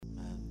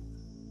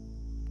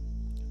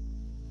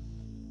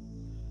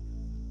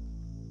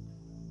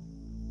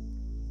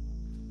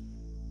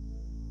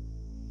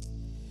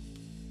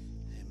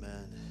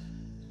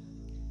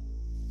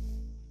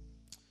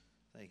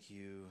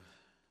you,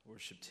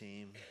 worship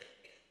team,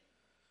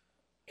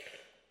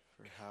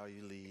 for how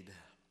you lead.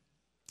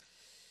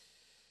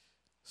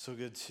 So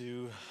good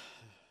to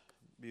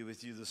be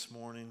with you this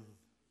morning.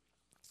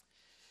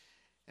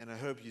 And I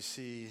hope you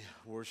see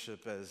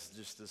worship as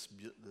just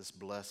this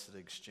blessed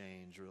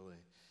exchange,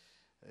 really.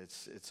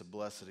 It's a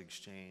blessed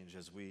exchange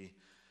as we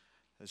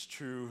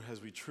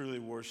truly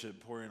worship,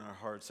 pouring our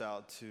hearts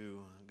out to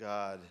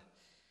God.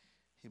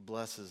 He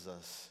blesses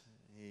us.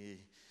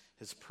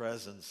 His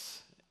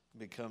presence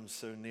becomes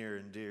so near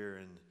and dear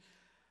and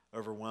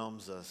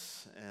overwhelms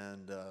us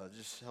and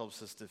just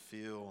helps us to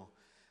feel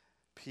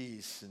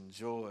peace and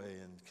joy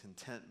and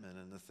contentment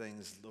and the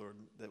things, Lord,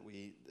 that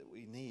we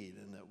need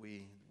and that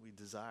we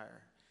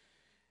desire.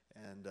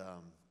 And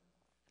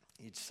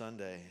each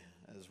Sunday,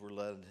 as we're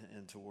led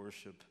into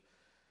worship,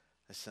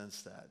 I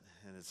sense that,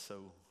 and it's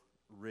so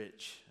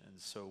rich and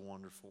so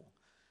wonderful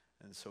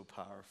and so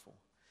powerful.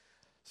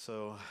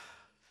 So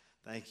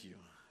thank you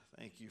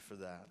for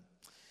that.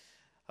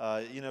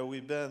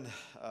 We've been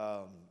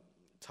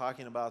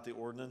talking about the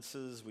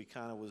ordinances. We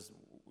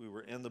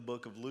were in the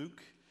book of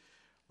Luke.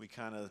 We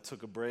kind of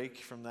took a break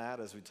from that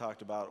as we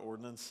talked about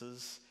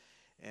ordinances.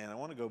 And I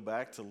want to go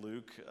back to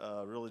Luke,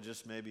 really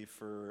just maybe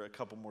for a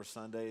couple more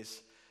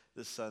Sundays,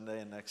 this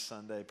Sunday and next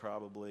Sunday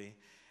probably,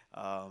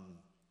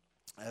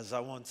 as I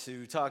want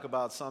to talk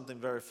about something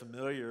very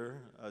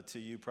familiar to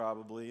you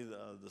probably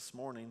this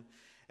morning.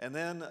 And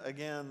then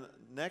again,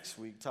 next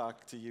week,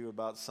 talk to you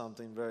about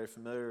something very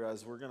familiar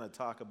as we're going to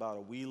talk about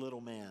a wee little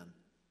man.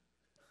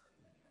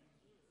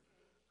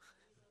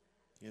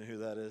 You know who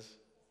that is?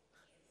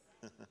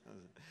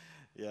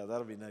 Yeah,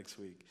 that'll be next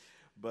week.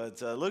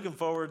 But looking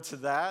forward to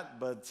that.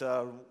 But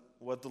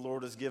what the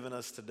Lord has given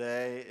us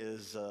today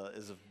is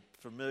a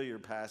familiar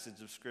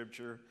passage of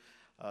Scripture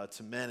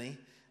to many.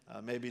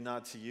 Maybe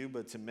not to you,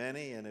 but to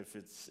many. And if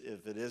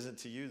it isn't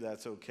to you,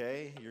 that's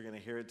okay. You're going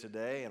to hear it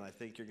today, and I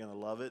think you're going to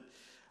love it.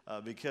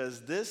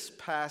 Because this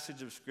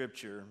passage of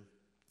Scripture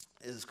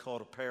is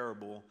called a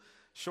parable,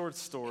 short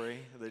story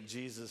that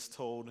Jesus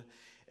told.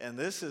 And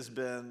this has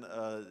been,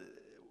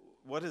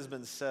 what has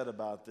been said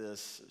about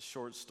this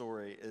short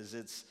story is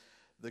it's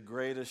the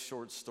greatest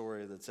short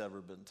story that's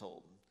ever been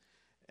told.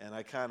 And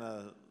I kind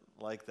of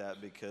like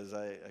that because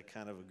I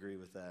kind of agree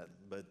with that.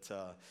 But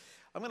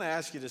I'm going to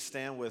ask you to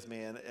stand with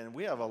me. And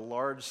we have a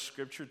large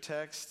Scripture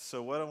text.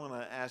 So what I want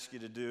to ask you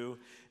to do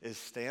is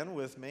stand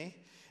with me.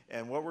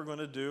 And what we're going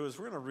to do is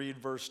we're going to read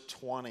verse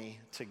 20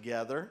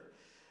 together.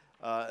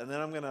 And then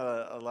I'm going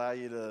to allow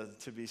you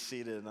to be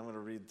seated. And I'm going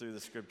to read through the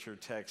Scripture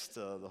text,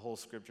 the whole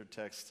Scripture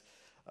text.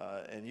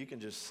 And you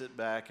can just sit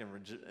back and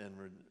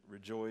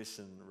rejoice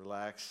and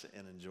relax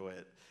and enjoy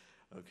it,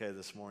 okay,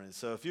 this morning.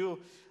 So if you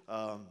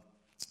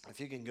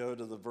can go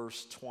to the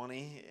verse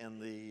 20 in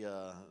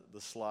the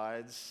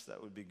slides, that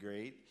would be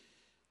great.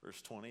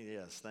 Verse 20,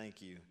 yes,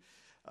 thank you.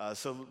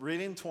 So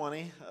reading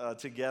 20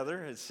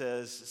 together, it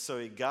says, "So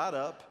he got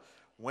up,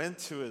 went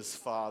to his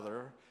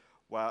father,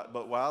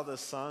 but while the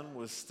son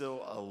was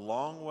still a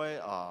long way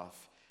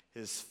off,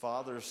 his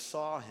father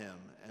saw him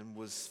and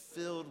was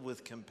filled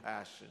with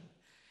compassion.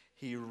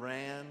 He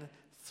ran,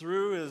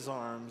 threw his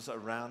arms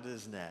around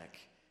his neck,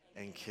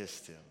 and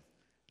kissed him."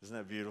 Isn't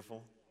that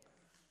beautiful?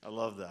 I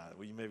love that.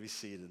 Well, you may be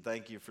seated.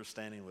 Thank you for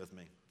standing with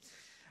me.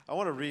 I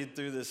want to read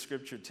through this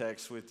Scripture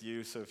text with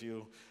you, so if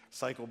you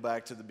cycle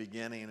back to the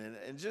beginning,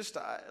 and just,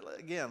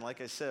 again,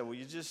 like I said, will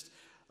you just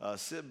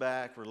sit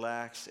back,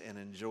 relax, and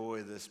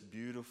enjoy this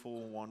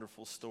beautiful,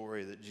 wonderful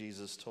story that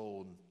Jesus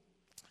told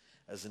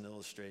as an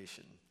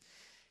illustration.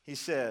 He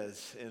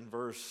says in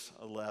verse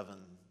 11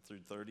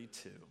 through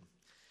 32,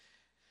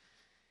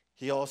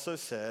 "He also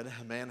said,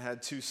 a man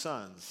had 2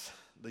 sons.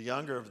 The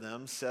younger of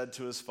them said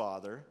to his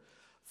father,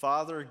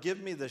 'Father, give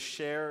me the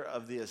share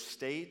of the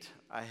estate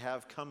I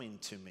have coming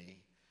to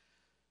me.'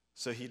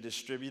 So he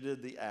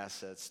distributed the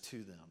assets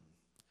to them.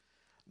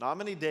 Not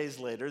many days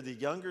later, the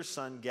younger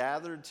son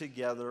gathered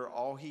together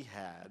all he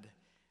had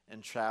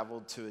and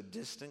traveled to a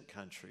distant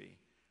country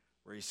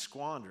where he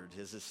squandered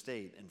his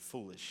estate in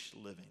foolish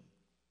living.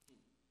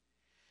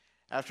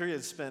 After he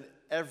had spent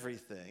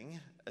everything,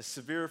 a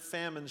severe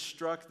famine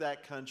struck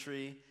that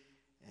country,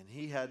 and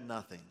he had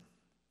nothing.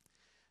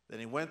 Then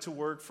he went to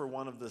work for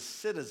one of the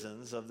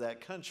citizens of that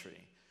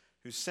country,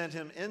 who sent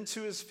him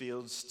into his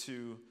fields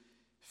to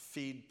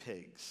feed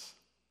pigs.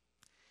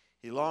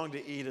 He longed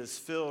to eat his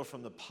fill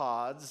from the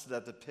pods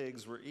that the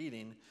pigs were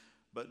eating,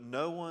 but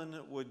no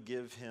one would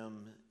give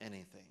him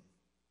anything.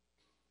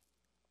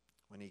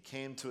 When he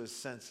came to his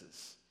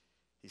senses,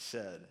 he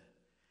said,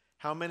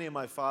 'How many of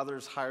my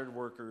father's hired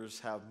workers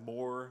have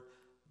more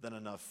than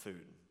enough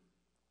food?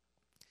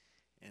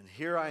 And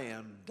here I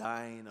am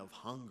dying of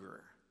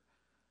hunger.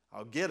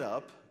 I'll get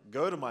up,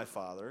 go to my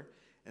father,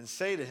 and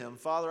say to him,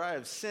 Father, I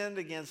have sinned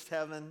against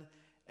heaven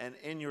and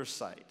in your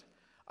sight.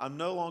 I'm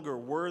no longer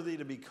worthy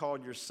to be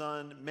called your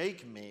son.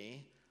 Make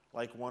me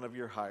like one of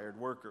your hired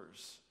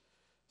workers.'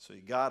 So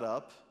he got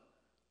up,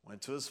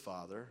 went to his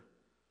father.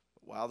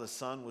 But while the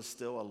son was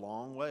still a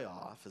long way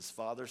off, his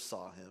father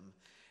saw him,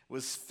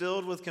 was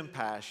filled with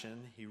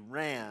compassion. He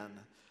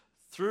ran,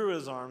 threw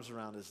his arms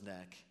around his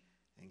neck,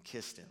 and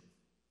kissed him.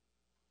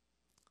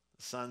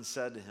 The son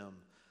said to him,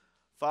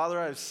 Father,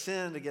 I have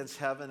sinned against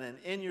heaven, and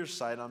in your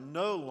sight I'm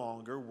no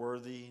longer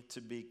worthy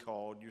to be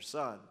called your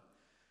son.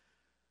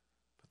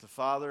 But the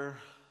father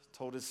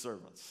told his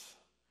servants,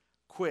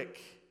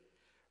 Quick,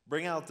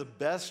 bring out the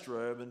best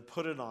robe and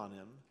put it on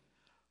him.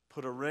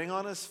 Put a ring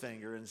on his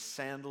finger and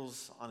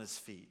sandals on his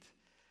feet.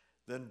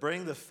 Then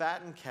bring the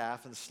fattened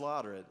calf and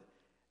slaughter it,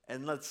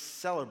 and let's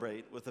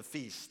celebrate with a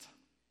feast.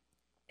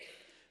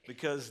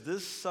 Because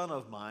this son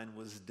of mine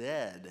was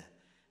dead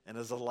and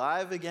is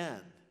alive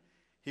again.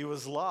 He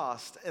was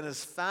lost and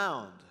is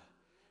found.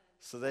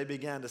 So they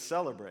began to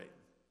celebrate.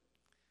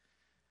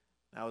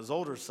 Now his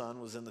older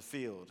son was in the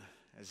field.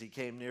 As he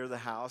came near the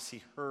house,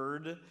 he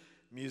heard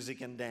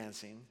music and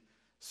dancing.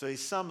 So he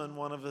summoned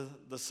one of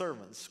the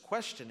servants,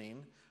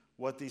 questioning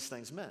what these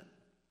things meant.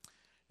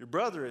 Your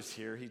brother is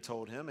here, he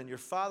told him, and your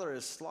father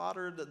has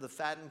slaughtered the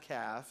fattened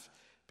calf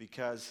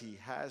because he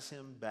has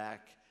him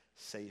back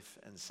safe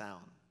and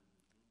sound.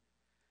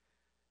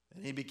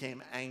 And he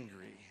became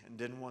angry and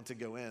didn't want to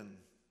go in.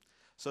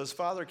 So his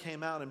father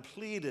came out and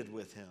pleaded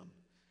with him.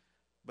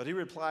 But he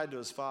replied to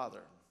his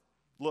father,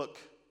 Look,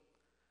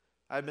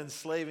 I've been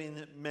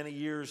slaving many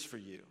years for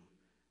you,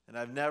 and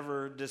I've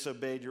never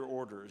disobeyed your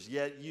orders.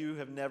 Yet you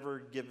have never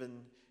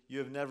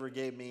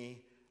gave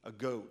me a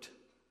goat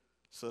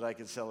so that I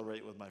could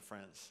celebrate with my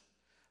friends.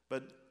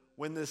 But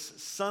when this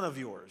son of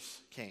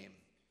yours came,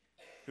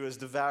 who has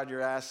devoured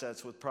your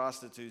assets with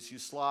prostitutes, you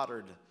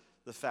slaughtered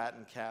the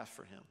fattened calf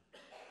for him.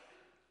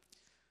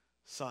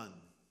 Son,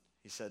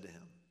 he said to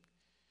him,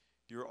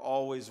 you're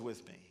always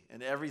with me,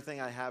 and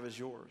everything I have is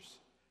yours.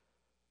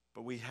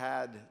 But we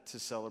had to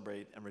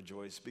celebrate and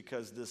rejoice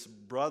because this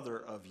brother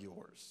of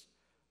yours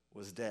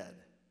was dead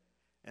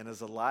and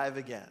is alive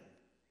again.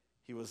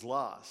 He was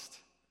lost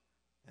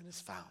and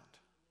is found.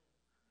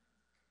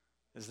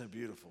 Isn't it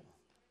beautiful?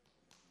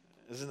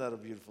 Isn't that a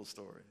beautiful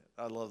story?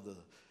 I love the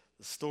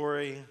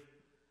story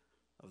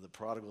of the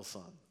prodigal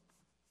son.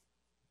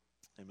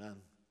 Amen.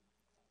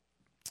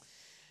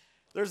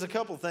 There's a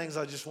couple things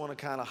I just want to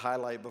kind of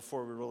highlight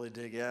before we really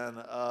dig in.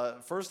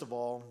 First of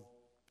all,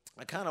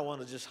 I kind of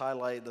want to just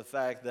highlight the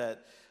fact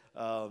that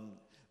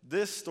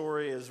this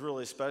story is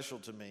really special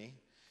to me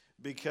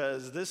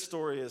because this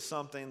story is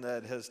something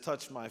that has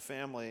touched my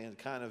family and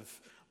kind of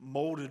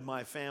molded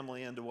my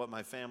family into what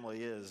my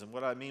family is. And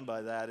what I mean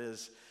by that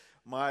is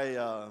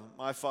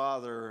my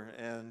father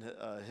and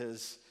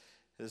his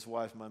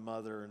wife, my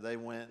mother, they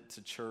went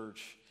to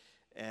church,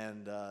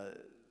 and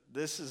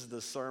this is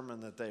the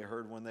sermon that they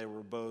heard when they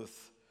were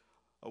both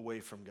away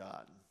from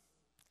God.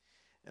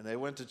 And they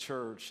went to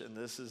church, and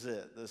this is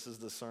it. This is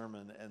the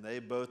sermon. And they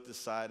both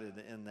decided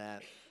in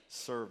that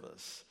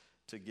service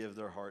to give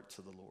their heart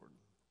to the Lord.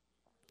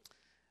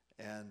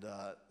 And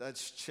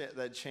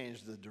that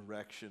changed the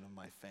direction of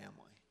my family.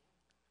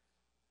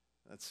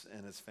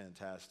 And it's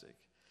fantastic.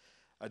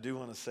 I do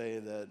want to say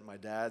that my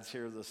dad's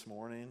here this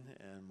morning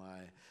and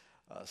my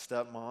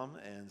stepmom,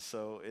 and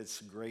so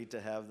it's great to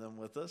have them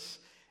with us.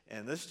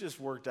 And this just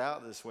worked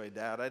out this way,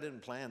 Dad. I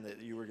didn't plan that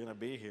you were going to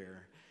be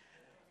here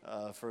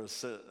for a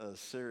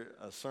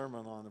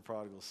sermon on the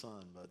prodigal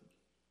son, but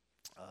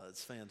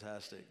it's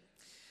fantastic.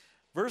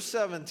 Verse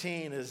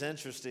 17 is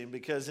interesting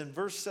because in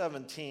verse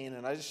 17,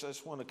 and I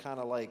just want to kind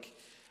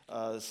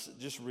of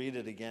just read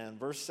it again.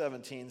 Verse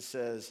 17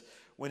 says,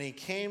 when he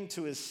came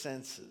to his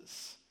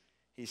senses,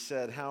 he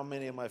said, how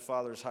many of my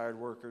father's hired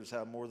workers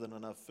have more than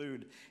enough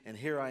food, and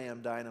here I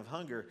am dying of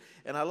hunger.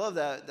 And I love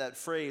that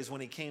phrase,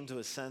 when he came to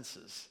his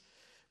senses,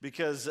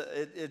 because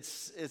it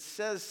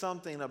says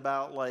something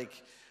about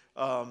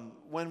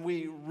when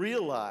we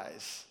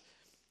realize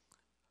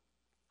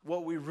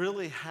what we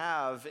really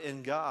have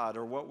in God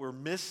or what we're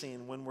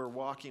missing when we're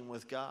walking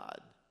with God.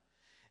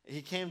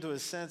 He came to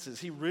his senses.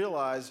 He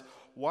realized,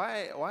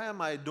 why am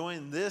I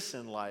doing this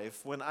in life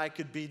when I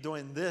could be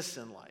doing this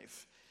in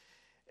life?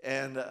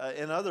 And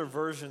in other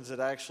versions, it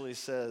actually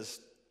says,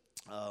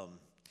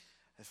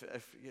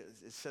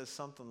 it says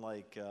something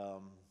like,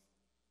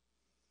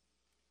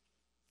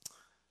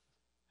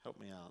 help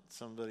me out.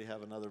 Somebody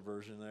have another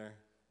version there?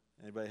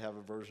 Anybody have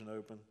a version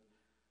open?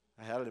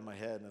 I had it in my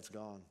head and it's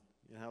gone.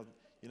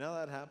 You know how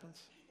that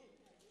happens?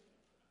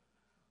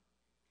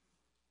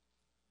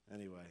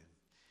 Anyway,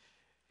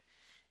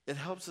 it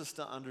helps us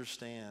to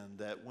understand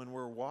that when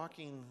we're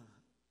walking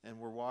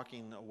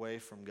away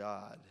from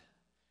God,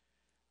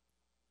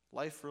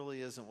 life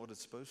really isn't what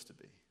it's supposed to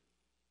be.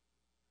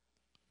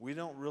 We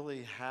don't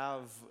really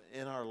have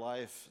in our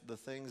life the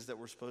things that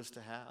we're supposed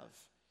to have.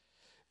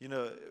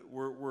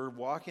 We're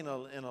walking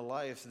in a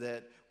life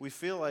that we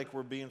feel like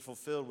we're being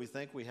fulfilled. We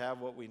think we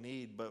have what we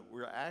need, but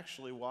we're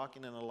actually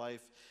walking in a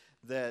life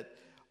that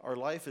our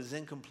life is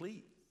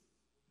incomplete.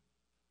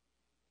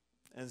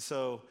 And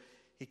so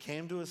he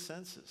came to his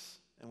senses.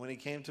 And when he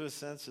came to his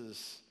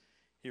senses,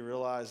 he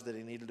realized that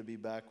he needed to be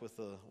back with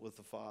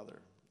the Father.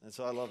 And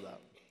so I love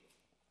that.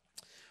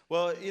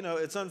 Well,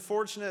 it's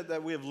unfortunate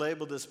that we have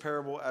labeled this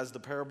parable as the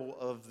parable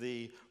of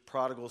the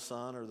prodigal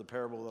son or the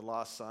parable of the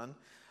lost son.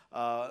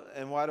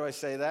 And why do I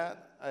say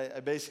that? I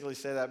basically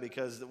say that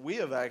because we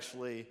have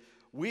actually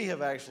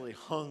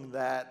hung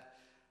that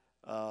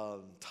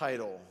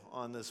title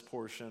on this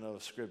portion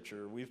of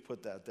Scripture. We've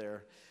put that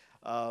there.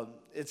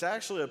 It's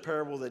actually a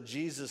parable that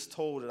Jesus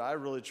told, and I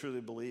really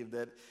truly believe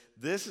that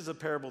this is a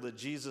parable that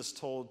Jesus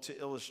told to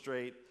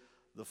illustrate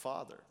the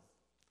Father.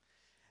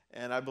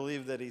 And I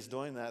believe that he's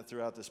doing that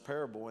throughout this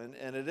parable.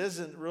 And it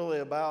isn't really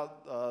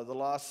about the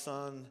lost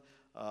son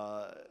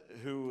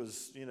who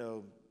was,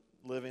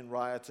 living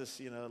riotous,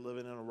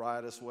 living in a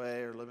riotous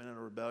way or living in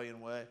a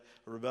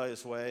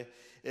rebellious way.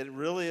 It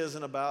really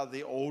isn't about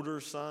the older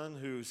son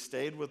who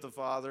stayed with the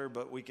father,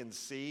 but we can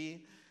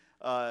see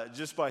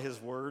just by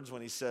his words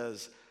when he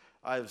says,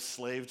 I have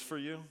slaved for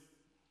you.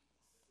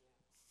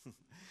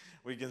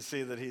 We can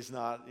see that he's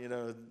not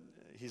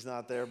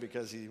there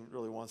because he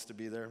really wants to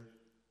be there.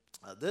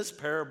 This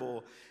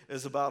parable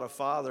is about a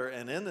father,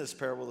 and in this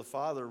parable, the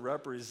father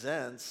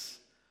represents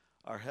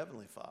our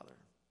heavenly Father.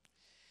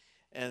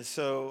 And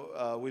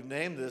so we've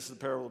named this the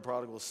parable of the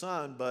prodigal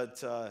son,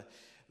 but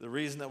the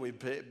reason that we've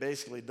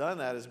basically done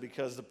that is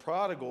because the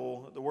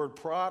word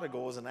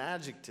prodigal is an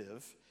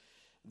adjective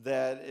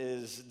that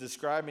is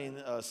describing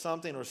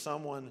something or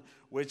someone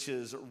which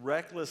is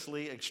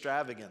recklessly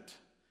extravagant.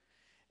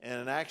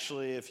 And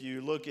actually, if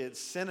you look at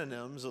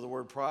synonyms of the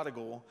word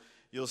prodigal,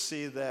 you'll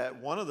see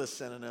that one of the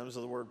synonyms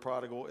of the word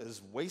prodigal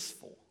is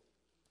wasteful.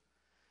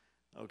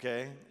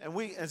 Okay?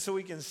 And so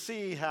we can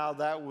see how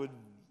that would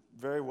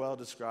very well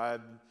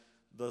describe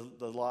the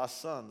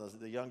lost son,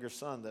 the younger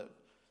son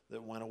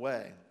that went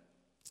away.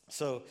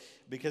 So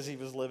because he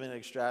was living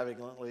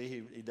extravagantly,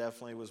 he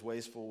definitely was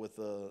wasteful with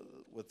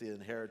the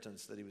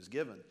inheritance that he was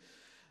given.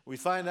 We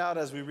find out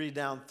as we read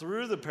down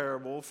through the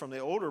parable from the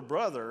older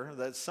brother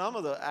that some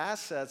of the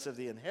assets of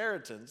the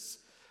inheritance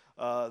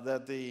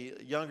that the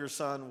younger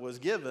son was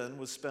given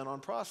was spent on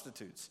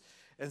prostitutes.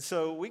 And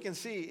so we can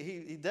see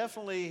he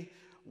definitely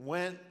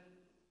went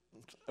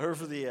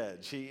over the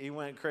edge. He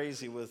went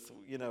crazy with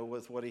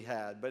what he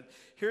had. But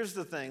here's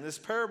the thing. This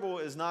parable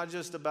is not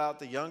just about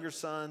the younger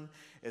son.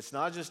 It's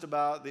not just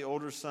about the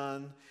older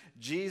son.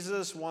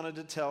 Jesus wanted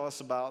to tell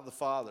us about the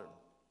Father.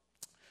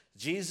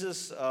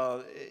 Jesus,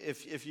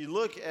 if you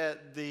look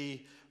at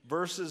the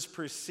verses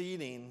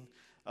preceding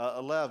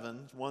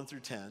 11, 1 through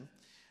 10,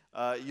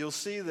 you'll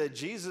see that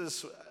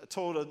Jesus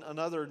told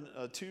another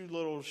two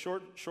little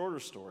shorter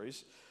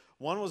stories.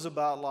 One was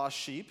about lost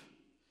sheep,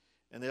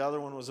 and the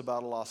other one was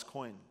about a lost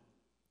coin.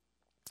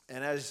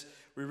 And as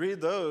we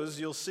read those,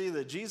 you'll see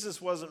that Jesus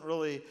wasn't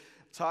really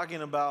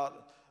talking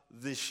about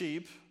the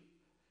sheep.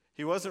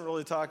 He wasn't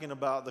really talking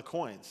about the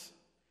coins.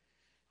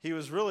 He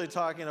was really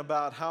talking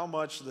about how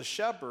much the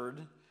shepherd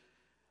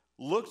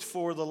looked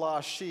for the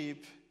lost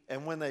sheep,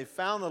 and when they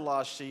found the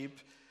lost sheep,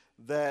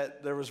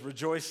 that there was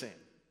rejoicing.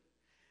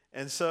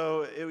 And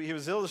so he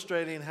was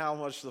illustrating how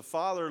much the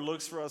Father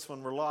looks for us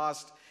when we're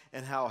lost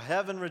and how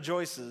heaven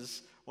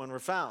rejoices when we're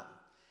found.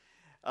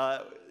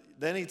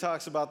 Then he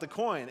talks about the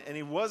coin, and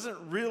he wasn't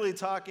really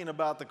talking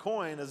about the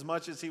coin as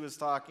much as he was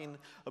talking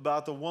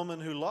about the woman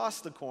who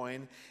lost the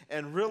coin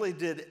and really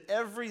did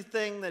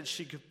everything that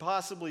she could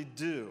possibly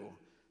do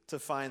to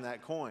find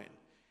that coin.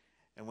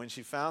 And when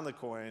she found the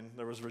coin,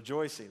 there was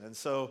rejoicing. And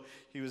so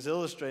he was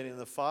illustrating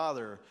the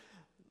Father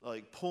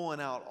like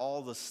pulling out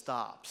all the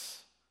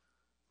stops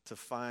to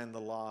find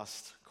the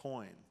lost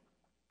coin.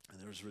 And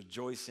there was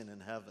rejoicing in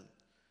heaven.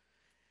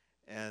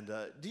 And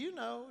do you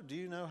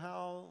know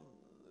how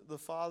the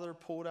Father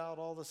pulled out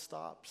all the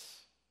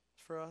stops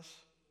for us?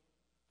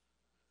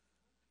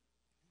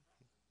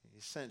 He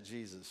sent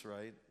Jesus,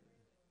 right?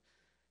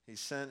 He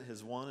sent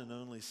his one and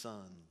only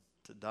Son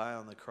to die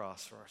on the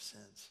cross for our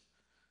sins.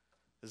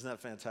 Isn't that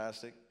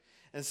fantastic?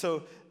 And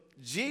so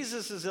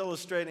Jesus is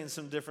illustrating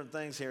some different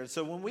things here.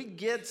 So when we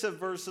get to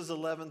verses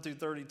 11 through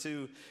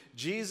 32,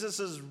 Jesus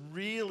is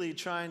really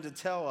trying to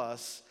tell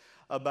us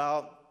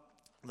about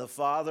the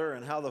Father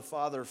and how the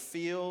Father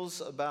feels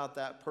about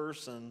that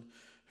person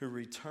who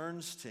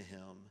returns to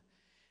him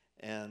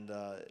and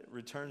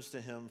returns to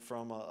him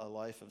from a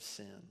life of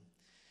sin.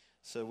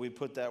 So we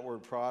put that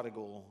word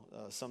prodigal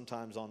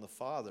sometimes on the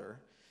Father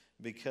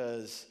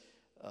because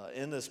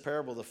in this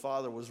parable the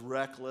Father was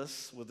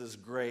reckless with his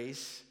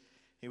grace.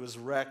 He was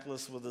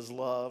reckless with his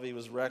love. He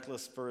was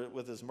reckless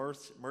with his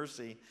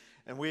mercy.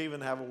 And we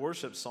even have a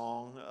worship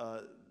song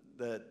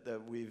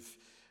that we've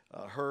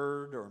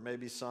heard or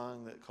maybe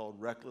sung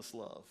called Reckless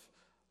Love,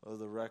 or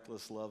the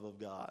reckless love of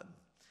God.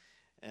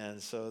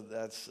 And so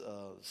that's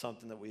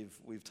something that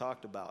we've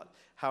talked about.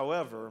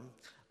 However,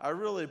 I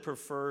really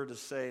prefer to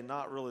say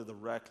not really the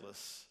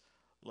reckless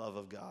love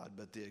of God,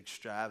 but the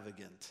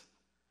extravagant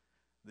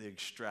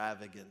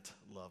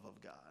love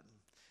of God.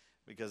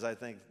 Because I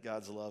think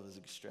God's love is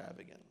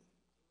extravagant.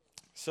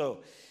 So,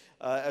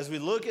 as we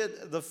look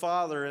at the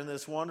Father in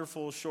this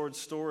wonderful short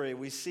story,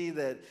 we see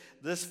that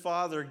this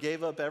Father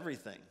gave up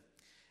everything.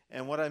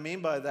 And what I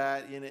mean by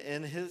that,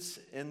 in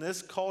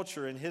his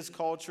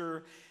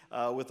culture,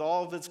 with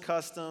all of its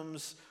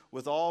customs,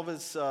 with all of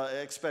its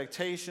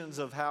expectations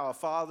of how a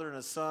father and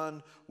a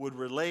son would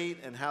relate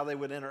and how they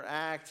would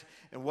interact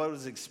and what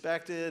was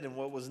expected and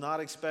what was not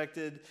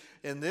expected.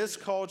 In this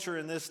culture,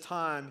 in this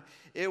time,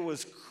 it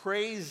was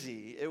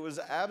crazy. It was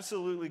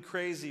absolutely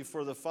crazy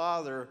for the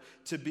father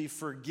to be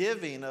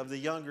forgiving of the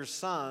younger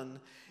son.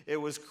 It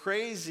was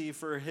crazy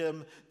for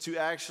him to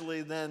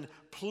actually then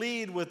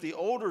plead with the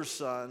older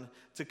son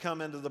to come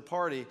into the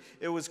party.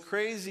 It was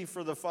crazy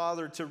for the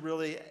father to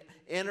really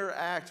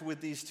interact with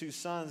these two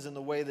sons in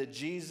the way that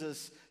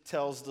Jesus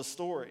tells the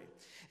story.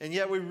 And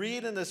yet we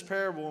read in this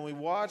parable, and we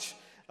watch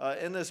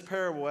in this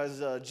parable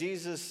as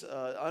Jesus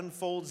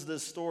unfolds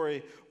this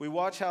story, we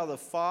watch how the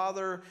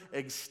Father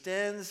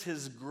extends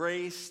his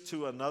grace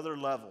to another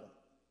level.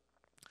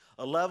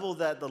 A level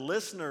that the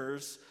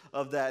listeners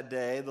of that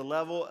day, a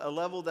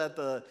level that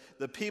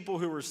the people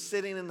who were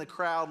sitting in the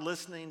crowd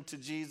listening to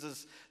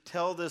Jesus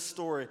tell this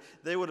story,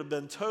 they would have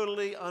been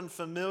totally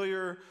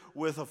unfamiliar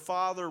with a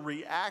father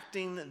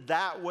reacting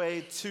that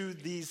way to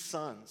these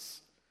sons.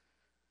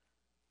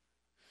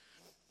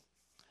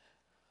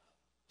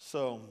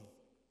 So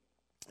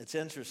it's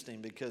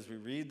interesting because we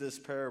read this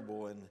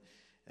parable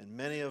and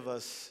many of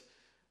us,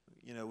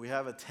 we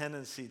have a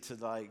tendency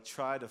to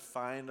try to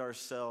find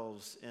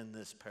ourselves in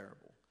this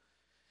parable.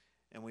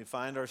 And we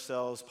find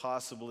ourselves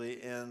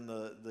possibly in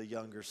the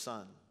younger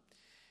son.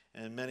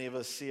 And many of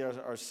us see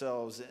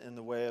ourselves in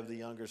the way of the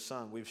younger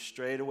son. We've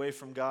strayed away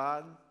from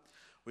God.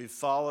 We've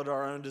followed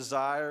our own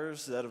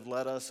desires that have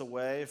led us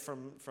away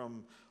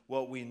from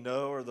what we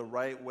know are the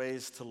right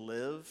ways to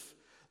live,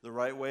 the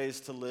right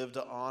ways to live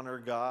to honor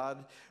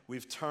God.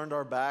 We've turned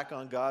our back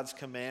on God's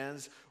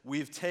commands.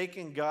 We've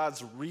taken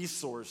God's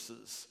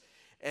resources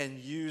and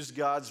used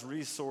God's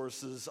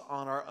resources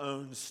on our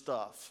own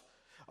stuff,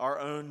 our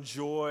own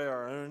joy,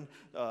 our own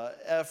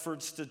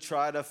efforts to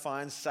try to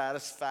find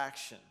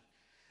satisfaction.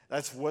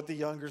 That's what the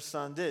younger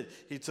son did.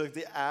 He took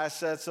the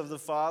assets of the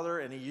father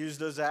and he used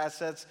those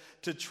assets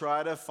to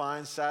try to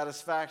find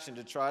satisfaction,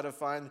 to try to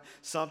find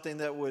something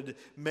that would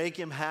make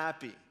him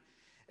happy.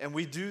 And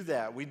we do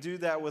that. We do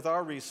that with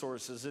our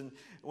resources. And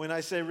when I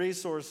say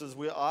resources,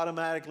 we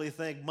automatically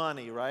think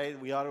money, right?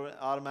 We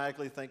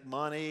automatically think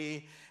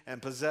money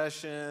and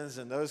possessions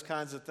and those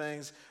kinds of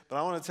things. But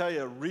I want to tell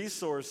you,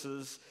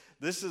 resources,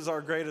 this is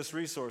our greatest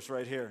resource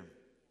right here.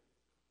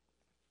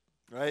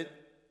 Right?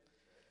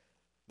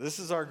 This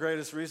is our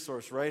greatest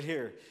resource right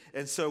here.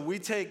 And so we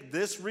take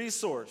this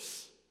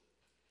resource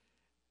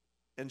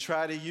and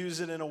try to use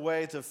it in a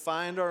way to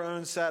find our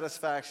own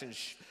satisfaction,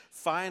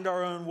 find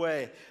our own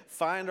way,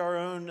 find our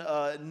own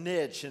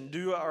niche, and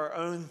do our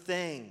own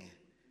thing.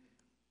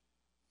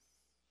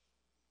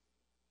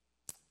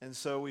 And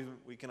so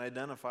we can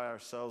identify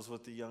ourselves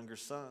with the younger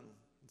son.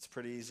 It's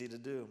pretty easy to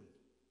do.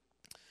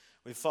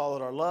 We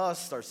followed our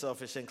lusts, our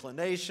selfish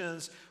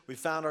inclinations. We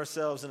found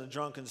ourselves in a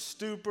drunken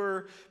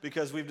stupor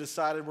because we've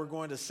decided we're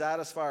going to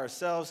satisfy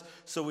ourselves.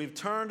 So we've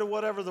turned to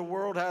whatever the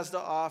world has to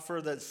offer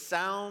that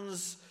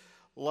sounds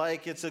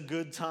like it's a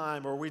good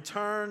time. Or we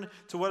turn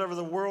to whatever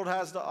the world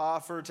has to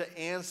offer to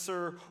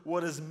answer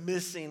what is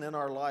missing in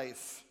our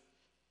life.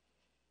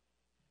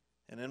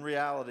 And in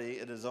reality,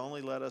 it has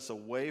only led us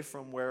away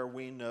from where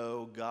we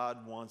know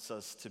God wants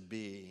us to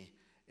be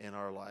in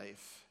our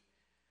life,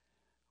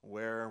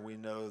 where we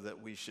know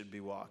that we should be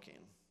walking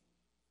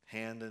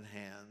hand in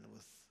hand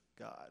with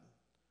God.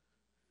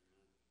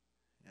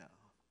 Yeah.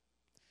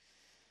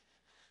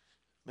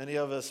 Many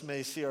of us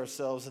may see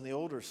ourselves in the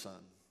older son.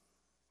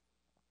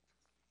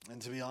 And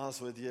to be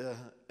honest with you,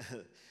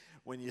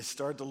 when you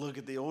start to look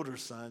at the older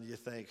son, you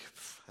think,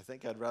 I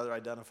think I'd rather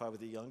identify with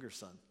the younger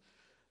son.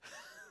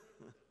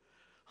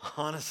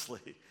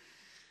 Honestly.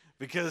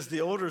 Because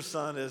the older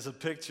son is a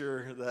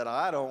picture that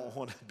I don't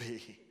want to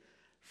be,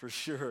 for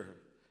sure.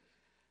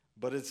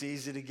 But it's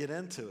easy to get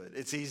into it.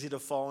 It's easy to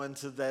fall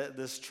into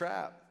this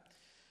trap.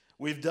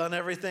 We've done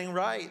everything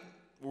right.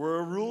 We're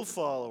a rule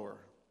follower.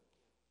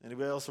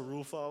 Anybody else a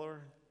rule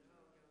follower?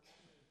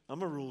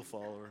 I'm a rule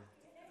follower.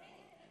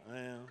 I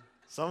am.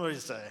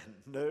 Somebody's saying,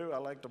 no, I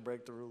like to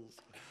break the rules.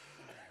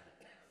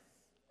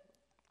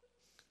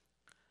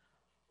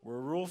 We're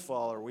a rule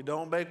follower. We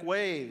don't make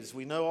waves.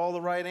 We know all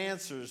the right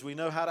answers. We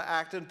know how to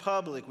act in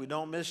public. We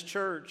don't miss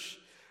church.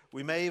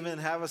 We may even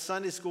have a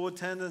Sunday school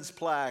attendance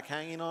plaque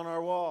hanging on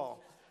our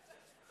wall.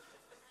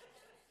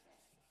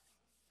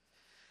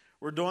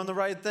 We're doing the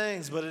right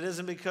things, but it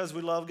isn't because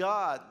we love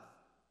God.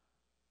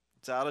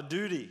 It's out of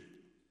duty.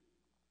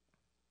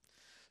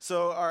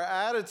 So our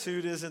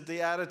attitude isn't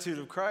the attitude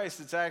of Christ.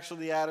 It's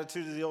actually the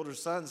attitude of the older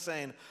son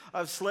saying,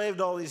 I've slaved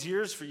all these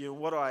years for you.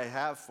 What do I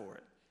have for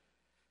it?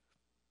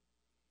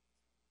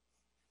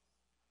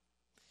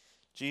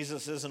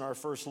 Jesus isn't our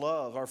first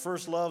love. Our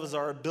first love is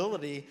our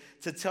ability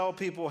to tell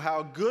people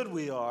how good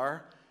we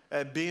are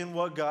at being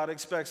what God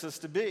expects us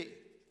to be.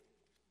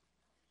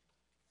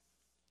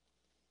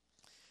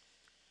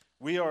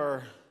 We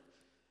are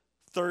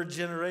third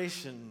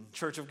generation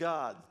Church of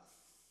God.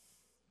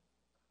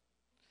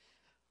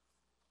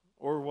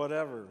 Or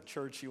whatever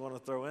church you want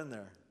to throw in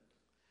there.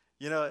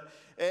 You know,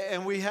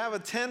 and we have a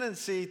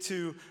tendency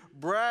to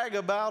brag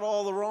about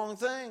all the wrong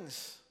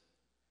things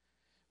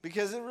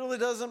because it really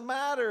doesn't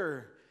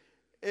matter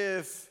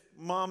if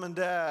mom and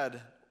dad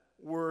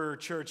were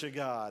Church of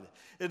God.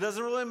 It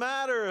doesn't really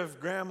matter if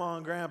grandma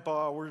and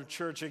grandpa were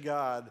Church of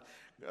God,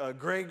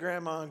 great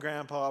grandma and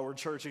grandpa were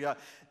Church of God.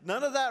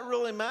 None of that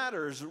really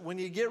matters. When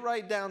you get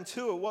right down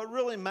to it, what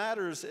really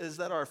matters is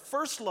that our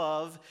first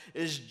love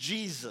is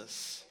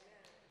Jesus.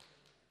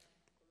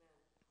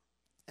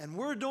 And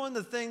we're doing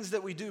the things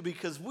that we do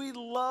because we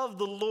love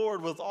the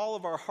Lord with all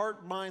of our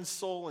heart, mind,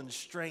 soul, and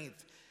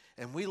strength.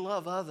 And we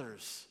love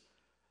others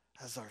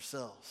as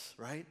ourselves,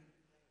 right?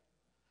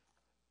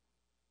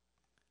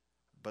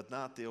 But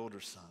not the older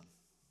son.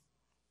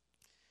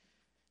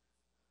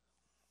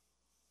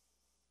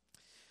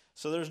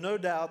 So there's no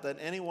doubt that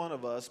any one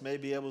of us may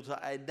be able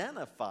to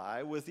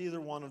identify with either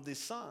one of these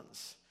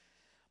sons.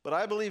 But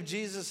I believe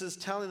Jesus is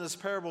telling this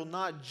parable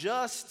not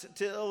just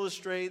to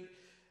illustrate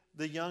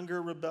the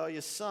younger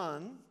rebellious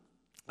son,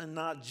 and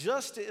not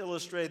just to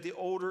illustrate the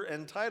older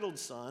entitled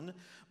son,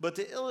 but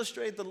to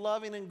illustrate the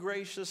loving and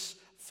gracious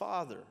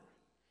father.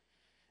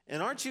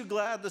 And aren't you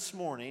glad this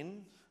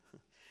morning,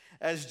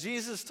 as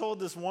Jesus told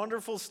this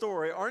wonderful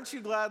story, aren't you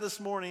glad this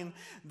morning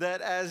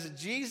that as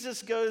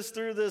Jesus goes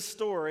through this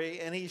story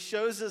and he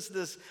shows us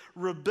this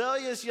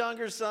rebellious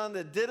younger son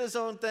that did his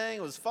own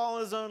thing, was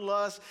following his own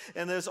lust,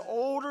 and this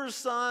older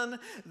son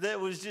that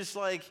was just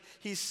like,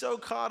 he's so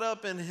caught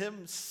up in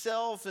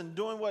himself and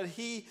doing what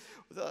he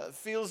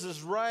feels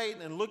is right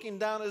and looking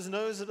down his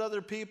nose at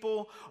other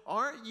people?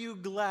 Aren't you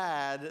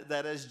glad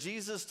that as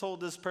Jesus told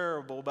this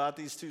parable about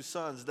these two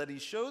sons, that he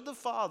showed the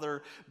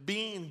father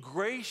being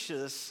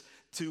gracious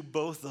to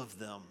both of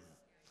them?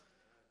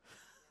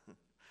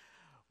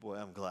 Boy,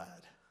 I'm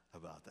glad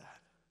about that.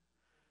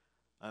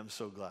 I'm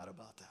so glad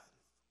about that.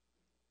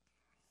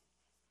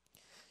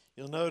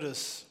 You'll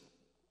notice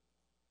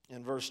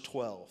in verse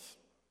 12,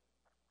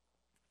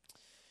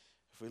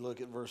 if we look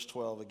at verse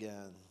 12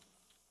 again,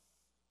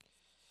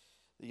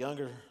 the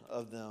younger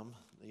of them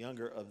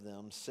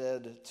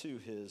said to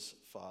his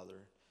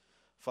father,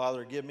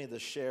 "Father, give me the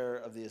share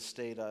of the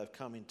estate I have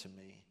coming to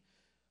me."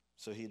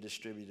 So he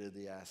distributed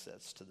the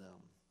assets to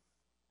them.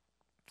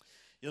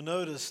 You'll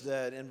notice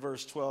that in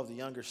verse 12, the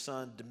younger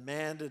son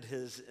demanded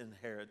his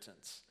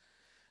inheritance.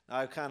 Now,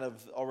 I've kind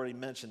of already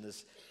mentioned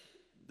this.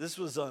 This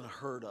was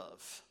unheard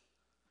of.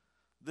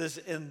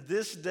 In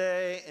this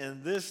day,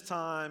 in this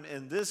time,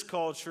 in this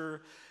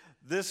culture,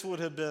 this would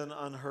have been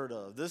unheard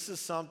of. This is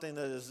something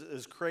that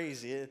is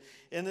crazy.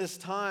 In this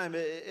time,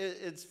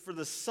 it's for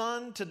the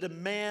son to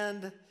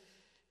demand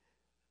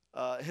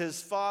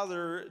his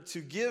father to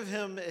give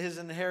him his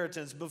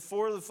inheritance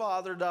before the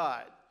father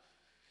died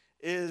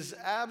is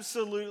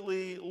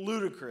absolutely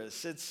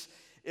ludicrous. It's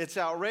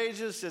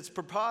outrageous, it's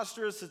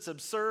preposterous, it's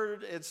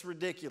absurd, it's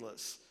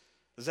ridiculous.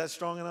 Is that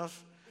strong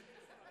enough?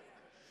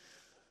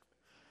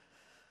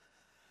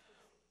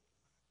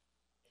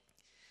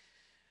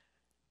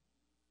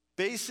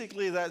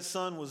 Basically, that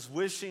son was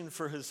wishing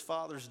for his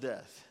father's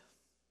death.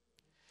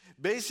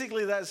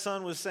 Basically, that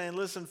son was saying,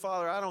 "Listen,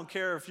 Father, I don't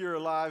care if you're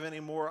alive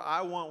anymore.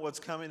 I want what's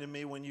coming to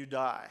me when you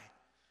die."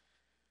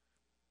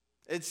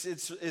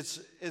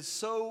 It's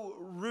so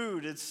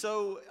rude. It's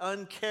so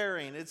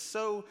uncaring. It's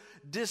so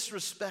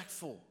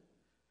disrespectful.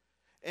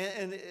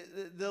 And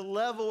the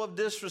level of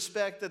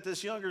disrespect that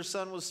this younger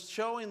son was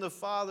showing the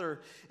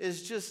father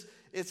is just,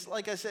 it's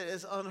like I said,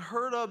 it's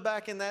unheard of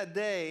back in that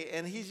day.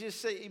 And he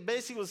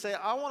basically would say,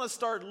 "I want to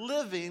start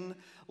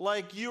living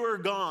like you are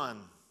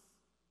gone."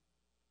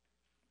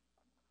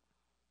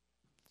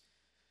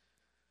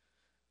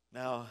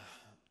 Now,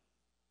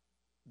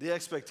 the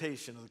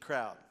expectation of the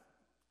crowd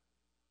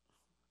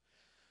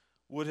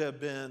would have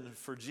been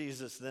for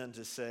Jesus then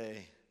to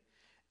say,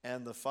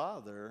 "And the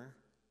father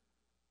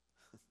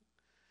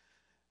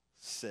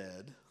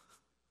said,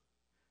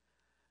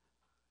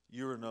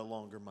 'You are no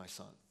longer my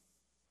son.'"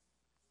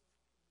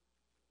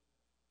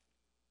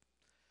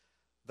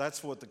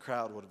 That's what the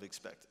crowd would have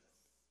expected.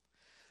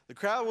 The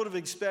crowd would have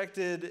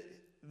expected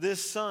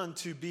this son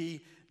to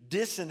be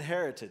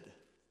disinherited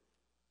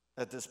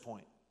at this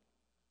point.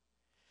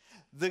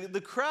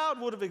 The crowd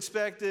would have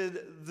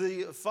expected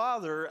the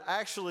father,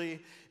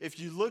 actually, if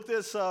you look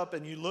this up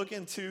and you look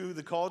into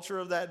the culture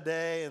of that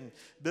day and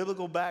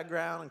biblical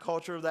background and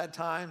culture of that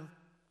time,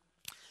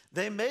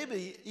 they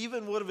maybe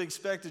even would have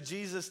expected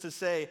Jesus to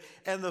say,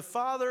 "And the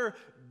father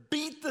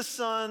beat the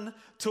son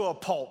to a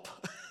pulp."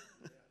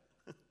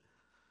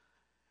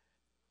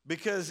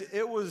 Because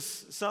it was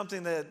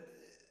something that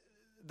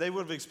they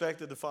would have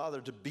expected the father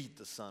to beat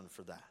the son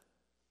for that.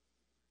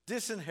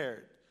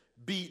 Disinherit,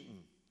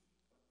 beaten.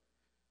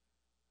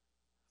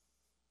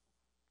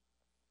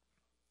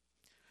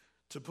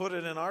 To put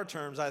it in our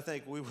terms, I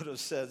think we would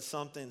have said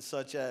something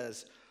such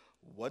as,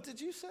 "What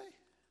did you say?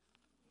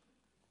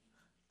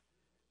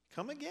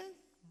 Come again?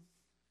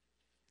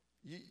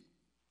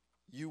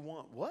 You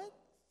want what?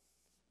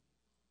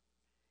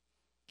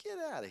 Get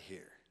out of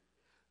here.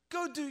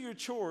 Go do your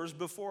chores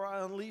before I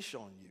unleash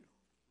on you."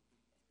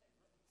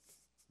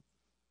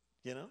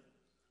 You know?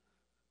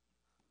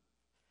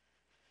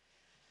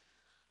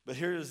 But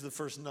here is the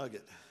first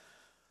nugget.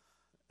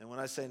 And when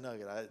I say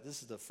nugget,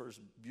 this is the first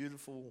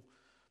beautiful,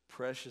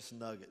 precious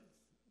nugget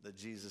that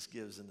Jesus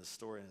gives in the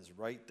story, and it's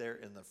right there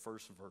in the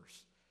first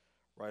verse,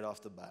 right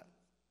off the bat.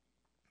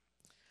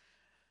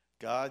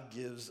 God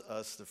gives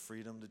us the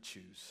freedom to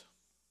choose.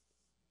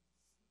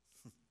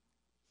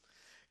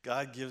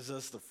 God gives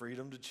us the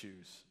freedom to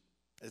choose.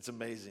 It's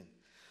amazing.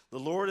 The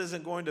Lord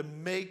isn't going to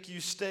make you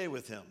stay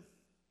with him.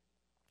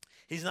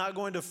 He's not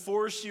going to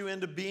force you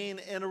into being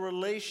in a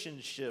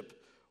relationship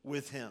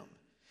with him.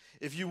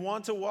 If you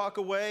want to walk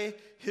away,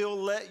 he'll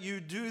let you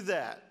do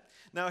that.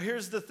 Now,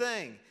 here's the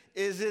thing.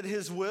 Is it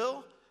his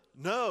will?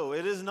 No,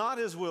 it is not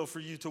his will for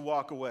you to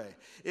walk away.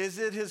 Is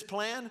it his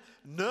plan?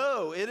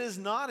 No, it is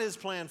not his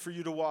plan for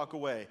you to walk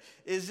away.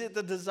 Is it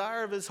the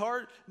desire of his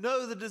heart?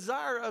 No, the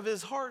desire of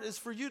his heart is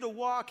for you to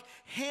walk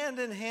hand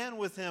in hand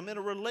with him in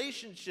a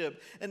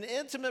relationship, an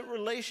intimate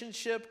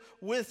relationship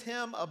with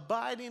him,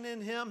 abiding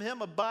in him,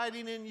 him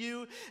abiding in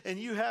you, and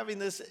you having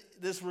this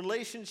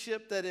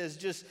relationship that is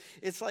just,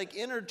 it's like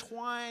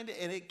intertwined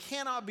and it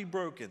cannot be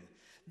broken.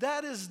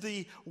 That is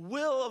the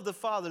will of the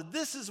Father.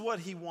 This is what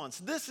he wants.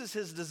 This is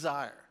his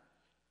desire.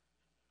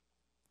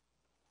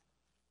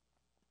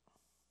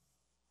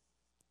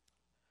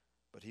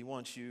 But he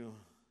wants you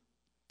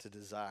to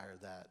desire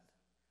that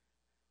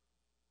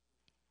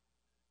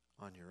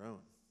on your own.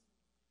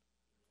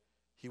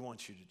 He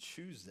wants you to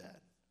choose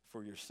that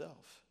for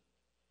yourself.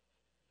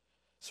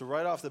 So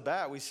right off the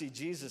bat, we see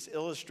Jesus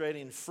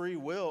illustrating free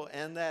will,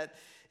 and that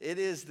it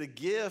is the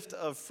gift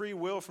of free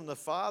will from the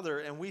Father,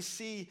 and we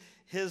see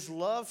his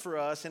love for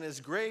us and his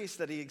grace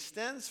that he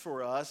extends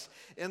for us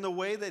in the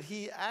way that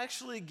he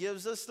actually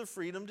gives us the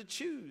freedom to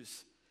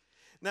choose.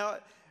 Now,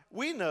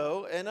 we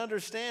know and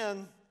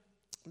understand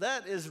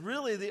that is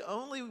really the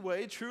only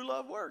way true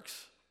love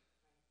works,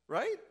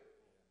 right?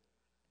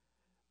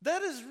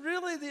 That is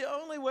really the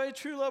only way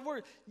true love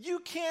works. You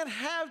can't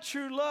have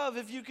true love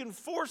if you can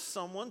force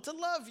someone to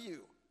love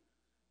you.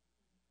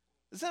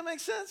 Does that make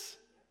sense?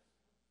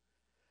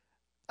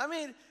 I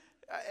mean,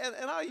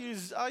 and I'll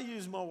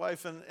use my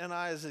wife and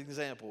I as an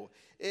example.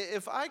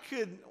 If I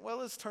could, well,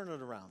 let's turn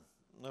it around,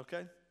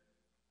 okay?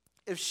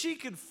 If she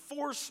could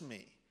force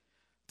me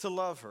to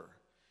love her,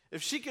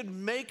 if she could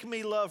make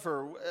me love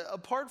her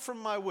apart from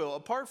my will,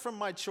 apart from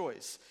my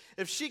choice,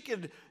 if she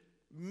could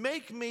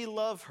make me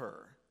love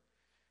her,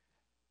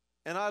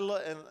 and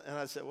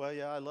I said, well,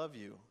 yeah, I love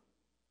you,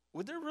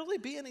 would there really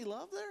be any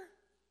love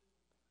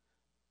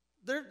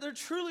there? There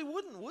truly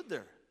wouldn't, would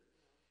there?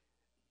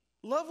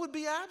 Love would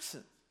be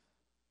absent.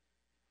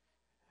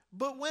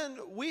 But when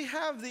we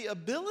have the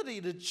ability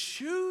to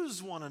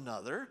choose one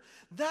another,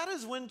 that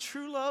is when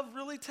true love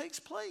really takes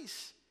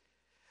place.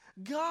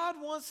 God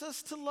wants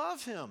us to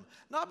love him,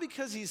 not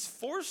because he's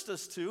forced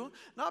us to,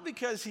 not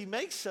because he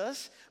makes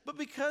us, but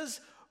because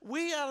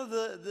we, out of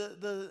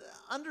the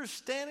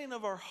understanding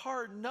of our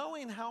heart,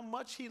 knowing how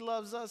much he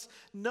loves us,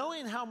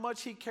 knowing how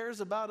much he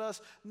cares about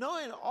us,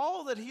 knowing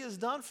all that he has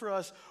done for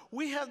us,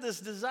 we have this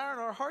desire in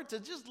our heart to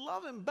just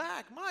love him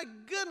back. My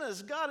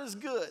goodness, God is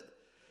good.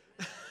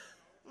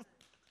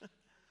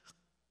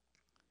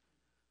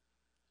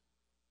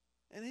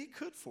 And he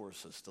could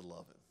force us to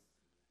love him.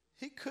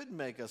 He could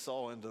make us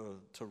all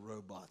into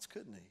robots,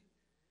 couldn't he?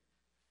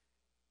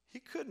 He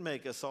could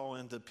make us all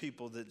into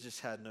people that just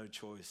had no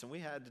choice, and we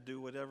had to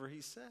do whatever he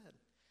said.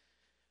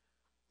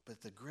 But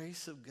the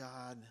grace of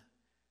God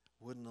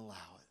wouldn't allow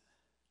it.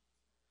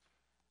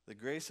 The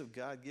grace of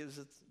God gives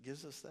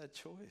us that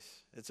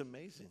choice. It's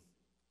amazing.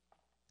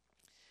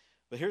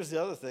 But here's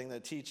the other thing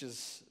that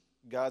teaches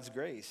God's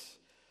grace.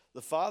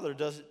 The Father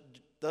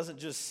doesn't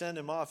just send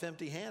him off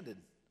empty-handed.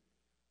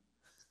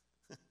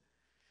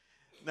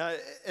 Now,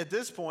 at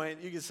this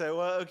point, you could say,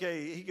 well,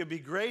 okay, he could be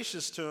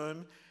gracious to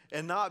him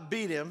and not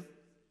beat him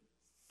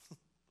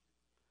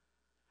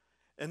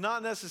and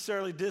not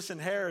necessarily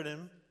disinherit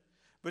him,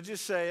 but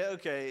just say,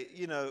 okay,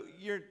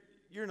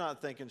 you're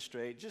not thinking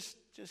straight. Just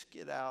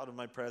get out of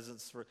my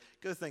presence.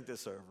 Go think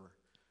this over.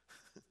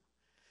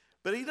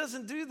 But he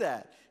doesn't do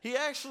that. He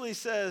actually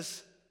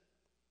says,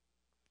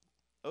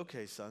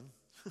 okay, son.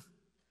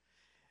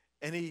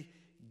 And he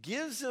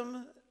gives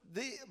him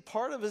the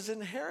part of his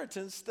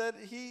inheritance that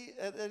he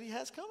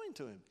has coming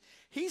to him.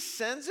 He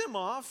sends him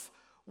off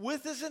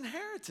with his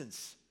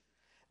inheritance.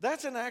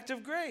 That's an act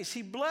of grace.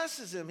 He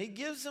blesses him. He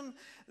gives him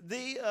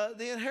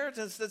the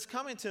inheritance that's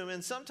coming to him.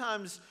 And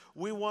sometimes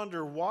we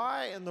wonder,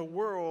 why in the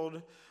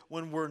world,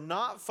 when we're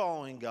not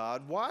following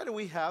God, why do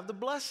we have the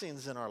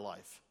blessings in our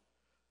life?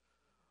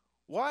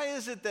 Why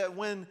is it that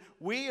when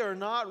we are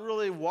not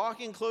really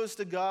walking close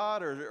to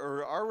God,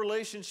 or our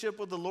relationship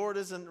with the Lord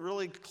isn't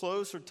really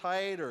close or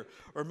tight, or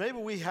maybe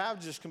we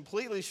have just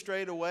completely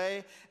strayed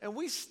away, and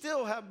we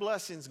still have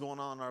blessings going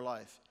on in our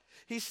life?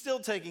 He's still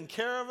taking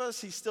care of us.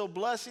 He's still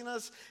blessing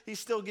us. He's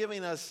still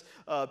giving us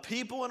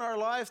people in our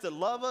life that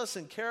love us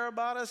and care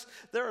about us.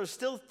 There are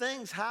still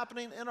things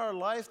happening in our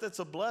life that's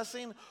a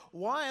blessing.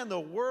 Why in the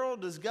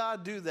world does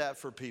God do that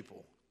for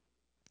people?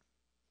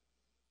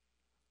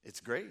 It's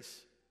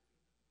grace.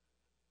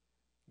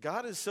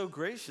 God is so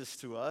gracious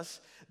to us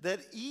that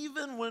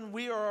even when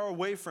we are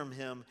away from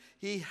him,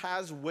 he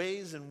has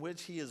ways in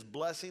which he is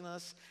blessing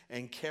us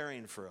and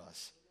caring for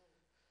us.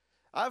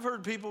 I've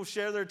heard people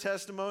share their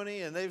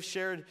testimony, and they've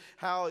shared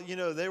how,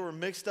 they were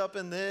mixed up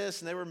in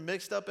this and they were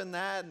mixed up in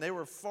that and they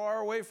were far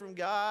away from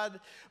God,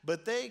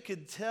 but they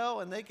could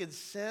tell and they could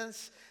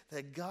sense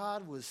that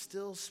God was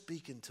still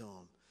speaking to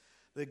them,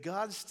 that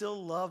God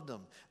still loved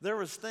them. There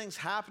was things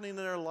happening in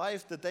their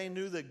life that they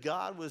knew that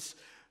God was,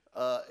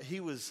 he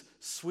was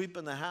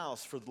sweeping the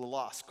house for the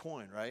lost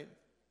coin, right?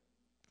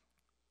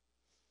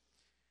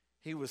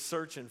 He was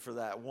searching for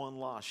that one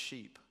lost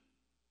sheep.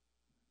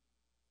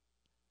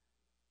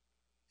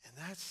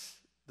 And that's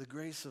the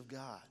grace of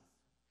God.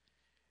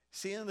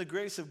 See, in the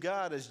grace of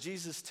God, as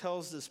Jesus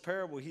tells this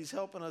parable, he's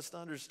helping us to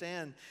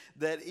understand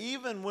that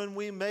even when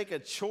we make a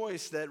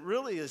choice that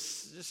really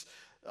is just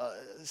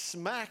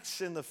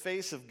smacks in the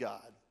face of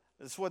God,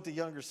 that's what the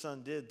younger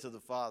son did to the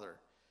father,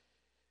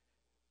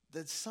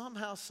 that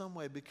somehow, some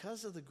way,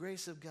 because of the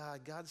grace of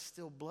God, God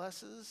still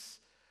blesses,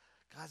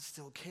 God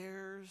still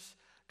cares,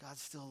 God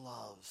still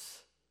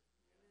loves.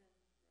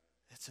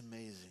 It's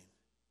amazing.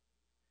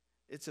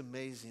 It's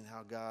amazing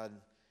how God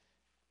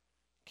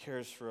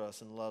cares for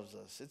us and loves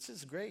us. It's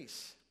his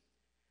grace.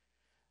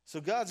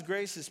 So God's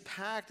grace is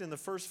packed in the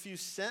first few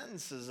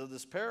sentences of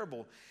this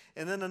parable.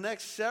 And then the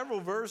next several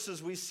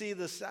verses, we see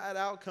the sad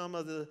outcome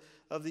of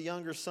the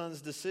younger son's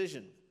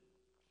decision.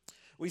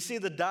 We see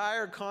the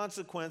dire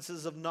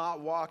consequences of not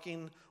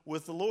walking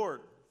with the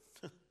Lord.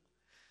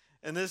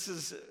 And this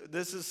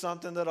is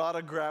something that ought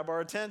to grab our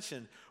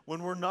attention.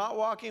 When we're not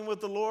walking with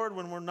the Lord,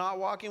 when we're not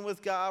walking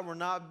with God, we're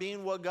not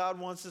being what God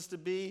wants us to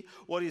be,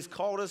 what he's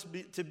called us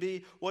to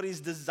be, what he's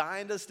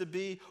designed us to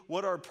be,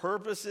 what our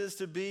purpose is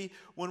to be.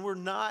 When we're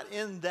not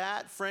in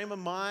that frame of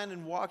mind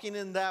and walking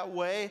in that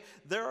way,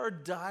 there are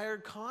dire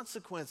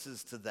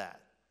consequences to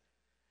that.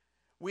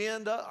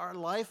 Our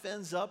life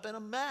ends up in a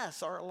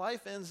mess. Our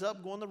life ends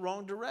up going the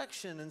wrong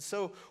direction. And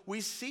so we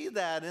see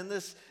that in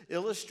this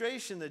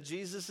illustration that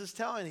Jesus is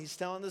telling. He's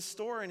telling this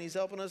story and he's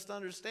helping us to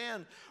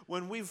understand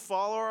when we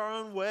follow our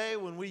own way,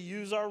 when we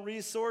use our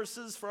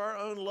resources for our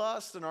own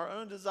lust and our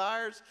own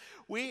desires,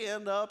 we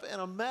end up in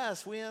a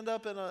mess. We end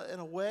up in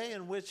a way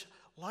in which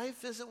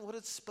life isn't what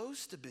it's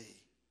supposed to be.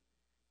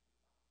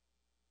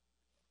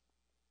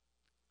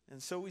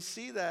 And so we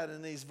see that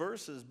in these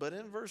verses, but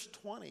in verse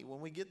 20,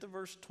 when we get to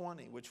verse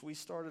 20, which we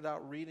started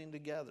out reading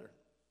together,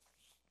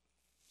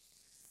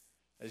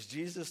 as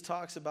Jesus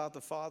talks about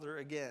the Father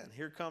again,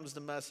 here comes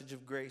the message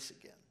of grace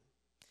again.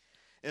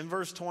 In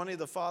verse 20,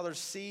 the Father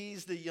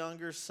sees the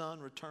younger son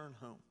return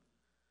home.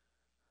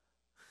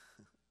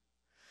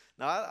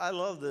 Now, I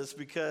love this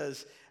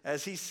because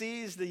as he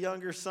sees the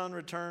younger son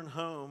return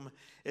home,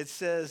 it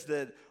says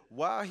that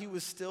while he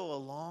was still a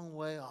long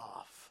way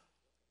off,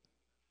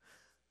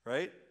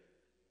 right?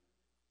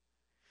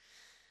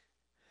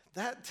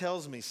 That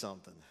tells me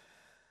something.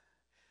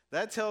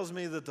 That tells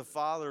me that the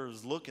Father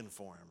is looking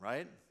for him,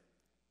 right?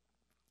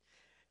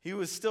 He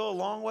was still a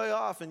long way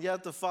off, and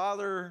yet the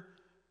Father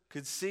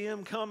could see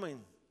him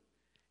coming.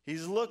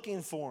 He's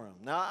looking for him.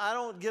 Now, I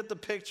don't get the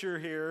picture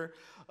here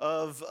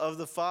of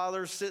the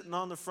Father sitting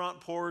on the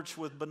front porch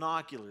with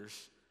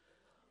binoculars,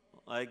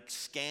 like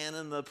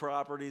scanning the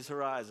property's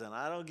horizon.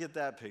 I don't get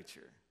that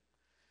picture.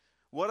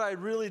 What I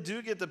really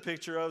do get the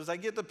picture of is I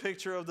get the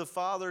picture of the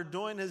Father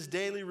doing his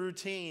daily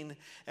routine.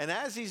 And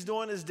as he's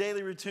doing his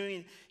daily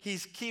routine,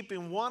 he's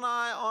keeping one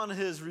eye on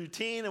his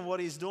routine and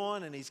what he's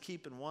doing, and he's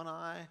keeping one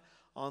eye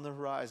on the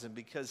horizon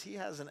because he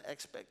has an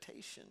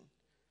expectation.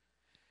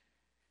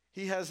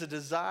 He has a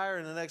desire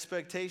and an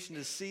expectation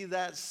to see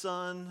that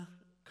son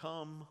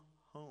come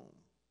home.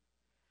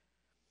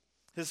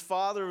 His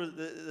father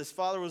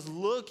was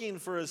looking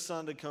for his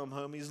son to come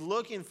home. He's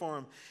looking for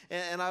him.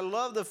 And I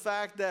love the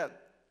fact that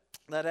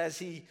as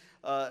he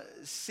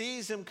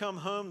sees him come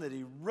home, that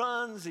he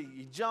runs,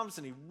 he jumps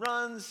and he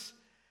runs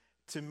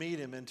to meet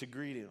him and to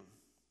greet him.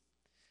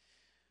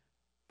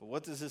 But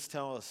what does this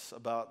tell us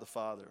about the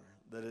Father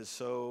that is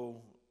so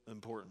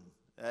important?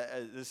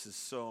 This is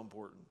so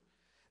important.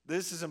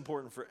 This is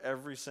important for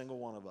every single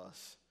one of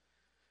us.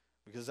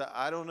 Because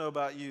I don't know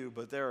about you,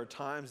 but there are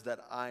times that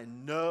I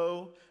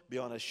know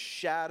beyond a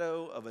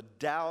shadow of a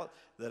doubt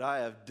that I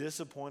have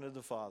disappointed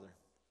the Father.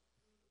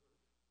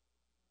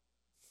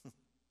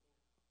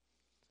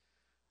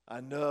 I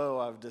know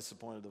I've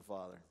disappointed the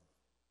Father.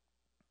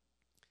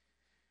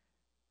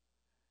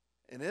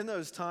 And in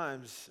those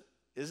times,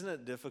 isn't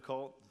it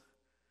difficult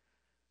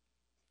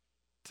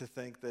to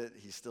think that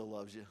he still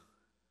loves you?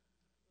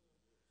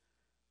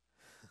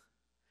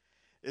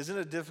 Isn't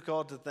it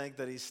difficult to think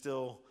that he's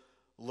still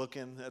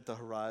looking at the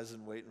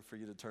horizon, waiting for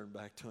you to turn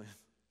back to him?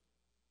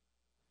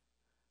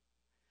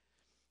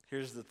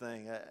 Here's the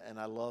thing, and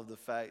I love the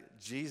fact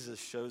Jesus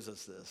shows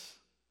us this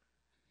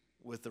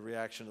with the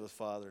reaction of the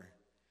Father.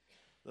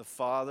 The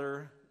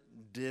Father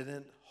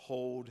didn't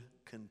hold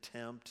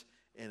contempt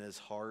in his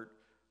heart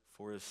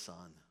for his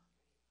son.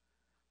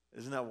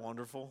 Isn't that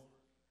wonderful?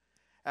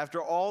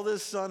 After all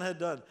this son had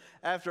done.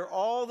 After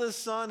all this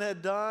son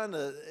had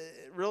done,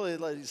 really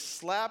like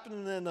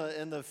slapping him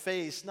in the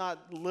face,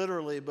 not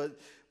literally, but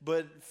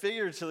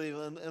figuratively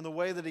in the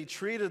way that he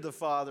treated the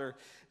father,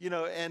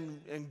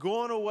 and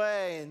going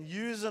away and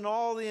using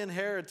all the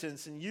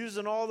inheritance and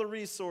using all the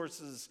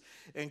resources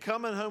and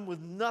coming home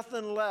with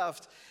nothing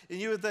left. And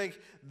you would think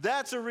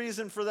that's a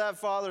reason for that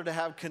father to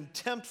have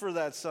contempt for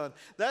that son.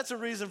 That's a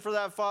reason for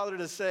that father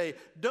to say,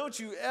 don't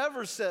you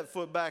ever set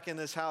foot back in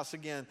this house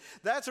again.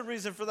 That's a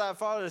reason for that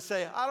father to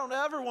say, I don't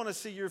ever want to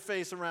see your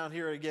face around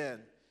here again.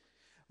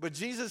 But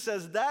Jesus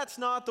says that's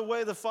not the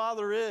way the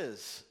Father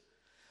is.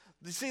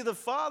 You see, the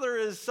Father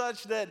is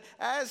such that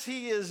as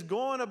he is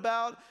going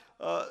about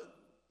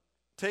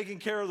taking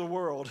care of the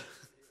world,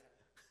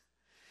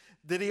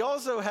 that he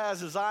also has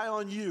his eye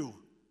on you.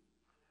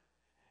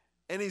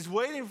 And he's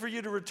waiting for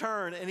you to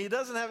return, and he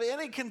doesn't have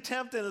any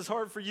contempt in his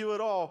heart for you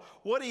at all.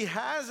 What he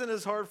has in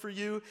his heart for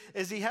you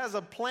is he has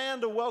a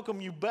plan to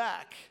welcome you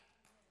back.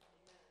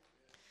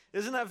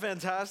 Isn't that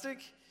fantastic?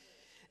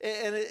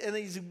 And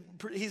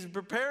he's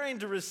preparing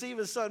to receive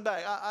his son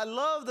back. I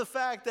love the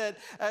fact that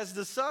as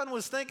the son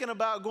was thinking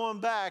about going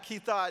back, he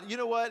thought, you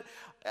know what?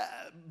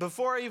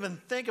 Before I even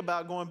think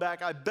about going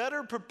back, I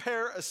better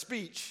prepare a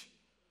speech,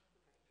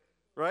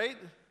 right?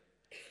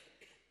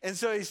 And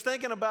so he's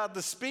thinking about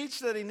the speech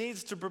that he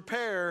needs to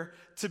prepare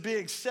to be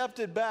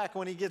accepted back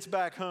when he gets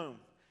back home.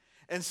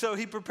 And so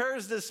he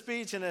prepares this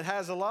speech, and it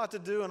has a lot to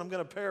do, and I'm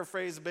going to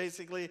paraphrase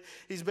basically.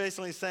 He's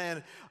basically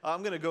saying,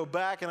 I'm going to go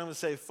back, and I'm going to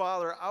say,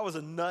 Father, I was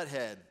a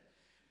nuthead.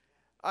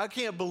 I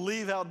can't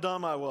believe how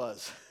dumb I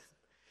was.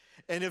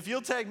 And if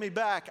you'll take me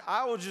back,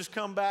 I will just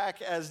come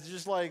back as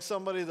just like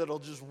somebody that'll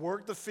just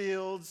work the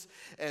fields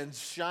and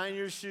shine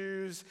your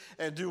shoes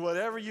and do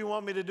whatever you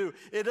want me to do.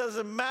 It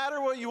doesn't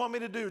matter what you want me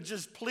to do.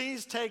 Just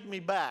please take me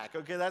back.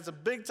 Okay, that's a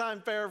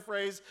big-time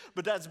paraphrase,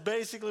 but that's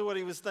basically what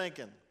he was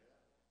thinking.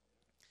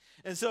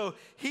 And so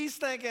he's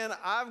thinking,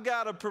 I've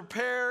got to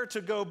prepare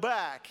to go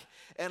back.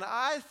 And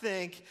I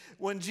think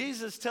when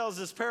Jesus tells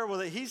this parable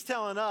that he's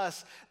telling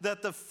us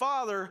that the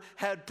Father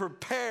had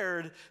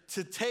prepared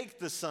to take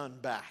the Son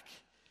back.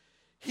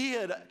 He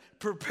had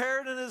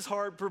prepared in his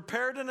heart,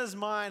 prepared in his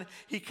mind.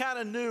 He kind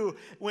of knew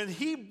when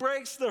he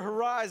breaks the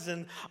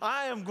horizon,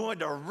 I am going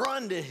to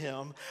run to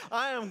him.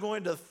 I am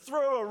going to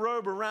throw a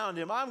robe around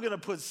him. I'm going to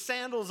put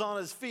sandals on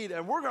his feet,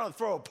 and we're going to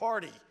throw a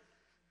party.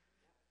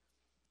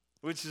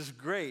 Which is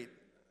great.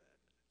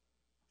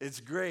 It's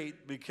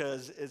great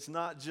because it's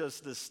not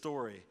just this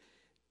story.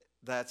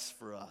 That's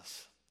for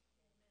us.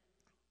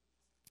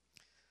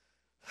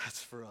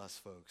 That's for us,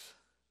 folks.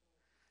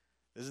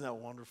 Isn't that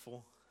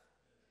wonderful?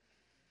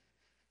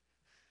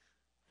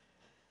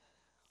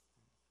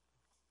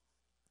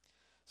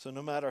 So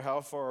no matter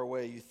how far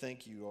away you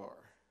think you are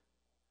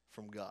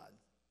from God,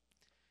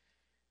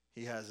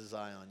 he has his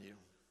eye on you.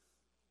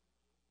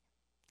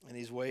 And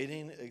he's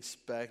waiting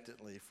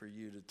expectantly for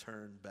you to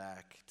turn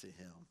back to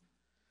him.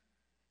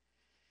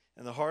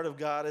 And the heart of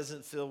God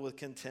isn't filled with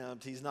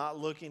contempt. He's not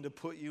looking to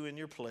put you in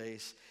your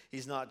place.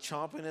 He's not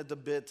chomping at the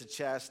bit to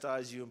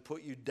chastise you and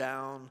put you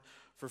down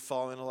for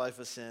falling a life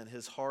of sin.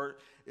 His heart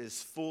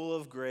is full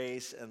of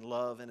grace and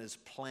love, and his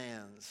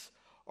plans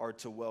are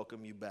to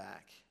welcome you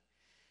back.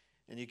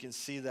 And you can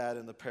see that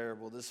in the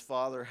parable. This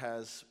father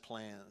has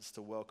plans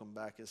to welcome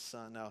back his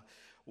son. Now,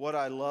 what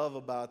I love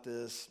about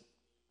this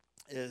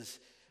is,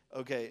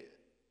 okay,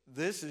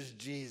 this is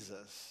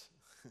Jesus,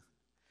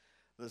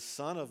 the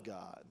Son of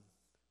God,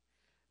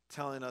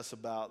 telling us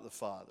about the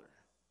Father.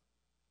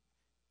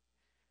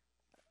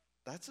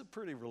 That's a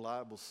pretty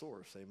reliable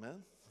source,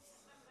 amen?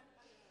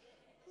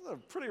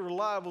 That's a pretty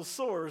reliable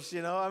source,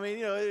 I mean,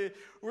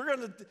 we're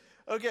going to,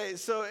 okay,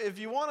 so if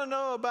you want to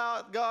know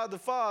about God the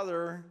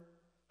Father,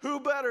 who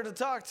better to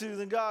talk to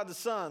than God the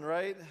Son,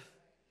 right?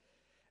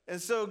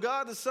 And so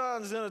God the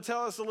Son is going to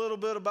tell us a little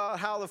bit about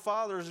how the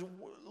Father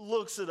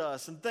looks at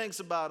us and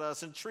thinks about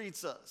us and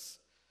treats us.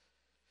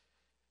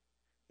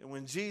 And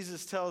when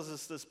Jesus tells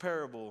us this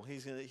parable,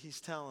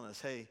 he's telling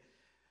us, hey,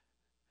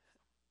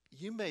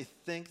 you may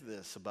think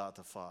this about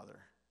the Father,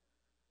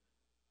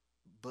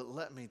 but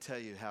let me tell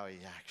you how he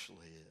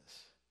actually is.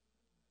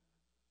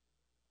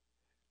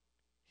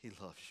 He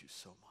loves you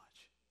so much.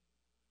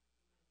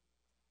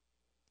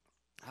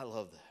 I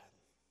love that.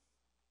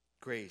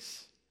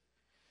 Grace.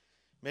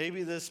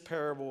 Maybe this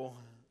parable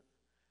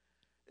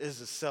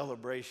is a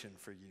celebration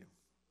for you.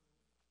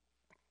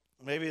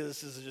 Maybe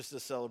this is just a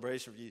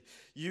celebration for you.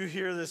 You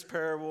hear this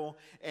parable,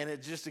 and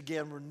it just,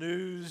 again,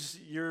 renews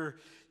your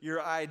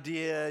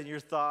idea and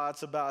your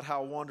thoughts about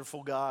how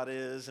wonderful God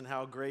is and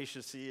how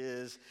gracious he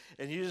is.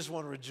 And you just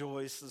want to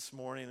rejoice this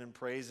morning and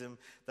praise him.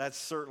 That's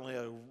certainly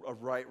a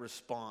right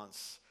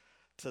response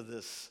to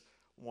this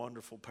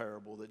wonderful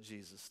parable that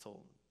Jesus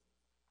told.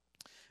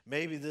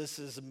 Maybe this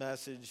is a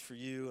message for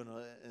you,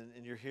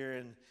 and you're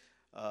hearing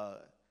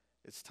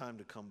it's time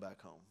to come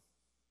back home.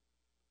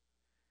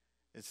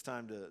 It's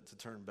time to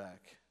turn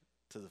back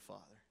to the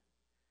Father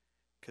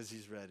because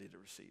he's ready to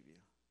receive you.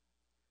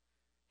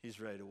 He's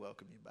ready to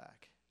welcome you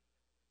back.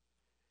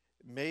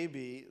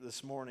 maybe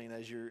this morning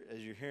as you're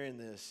hearing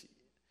this,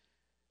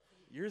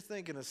 you're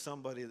thinking of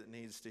somebody that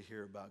needs to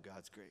hear about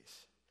God's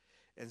grace.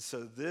 And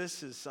so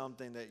this is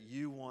something that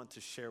you want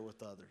to share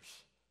with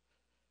others.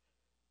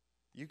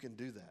 You can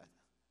do that.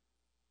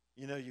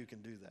 You know you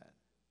can do that.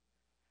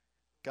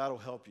 God will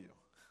help you.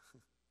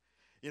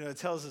 You know, it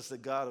tells us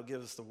that God will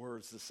give us the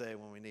words to say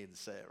when we need to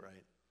say it,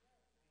 right?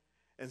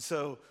 And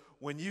so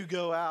when you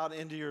go out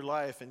into your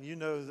life and you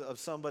know of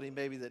somebody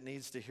maybe that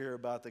needs to hear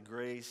about the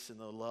grace and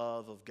the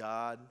love of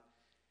God,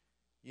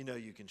 you know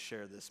you can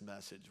share this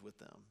message with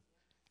them.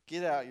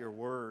 Get out your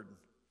word.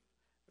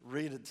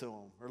 Read it to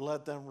them or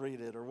let them read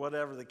it or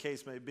whatever the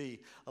case may be.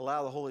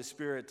 Allow the Holy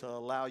Spirit to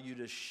allow you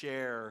to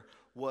share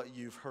what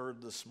you've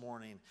heard this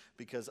morning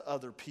because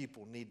other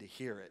people need to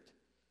hear it.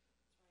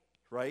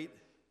 Right?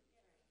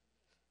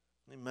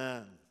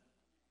 Amen.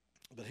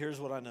 But here's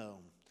what I know.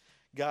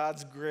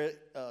 God's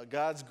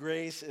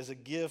grace is a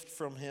gift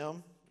from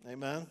Him.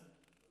 Amen.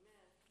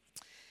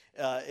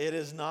 It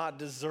is not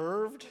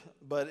deserved,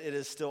 but it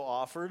is still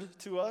offered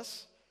to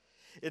us.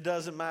 It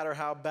doesn't matter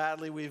how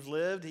badly we've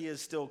lived. He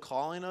is still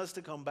calling us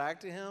to come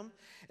back to Him.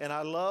 And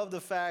I love the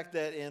fact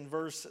that in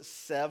verse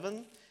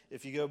 7,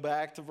 if you go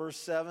back to verse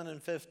 7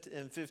 and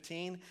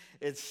 15,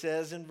 it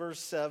says in verse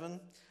 7,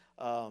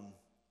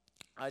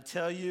 I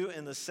tell you,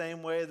 in the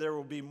same way, there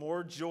will be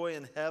more joy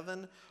in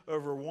heaven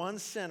over one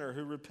sinner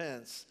who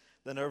repents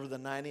than over the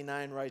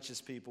 99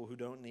 righteous people who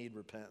don't need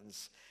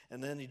repentance.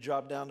 And then you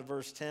drop down to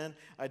verse 10.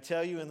 I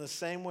tell you, in the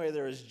same way,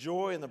 there is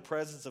joy in the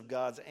presence of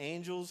God's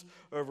angels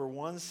over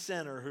one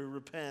sinner who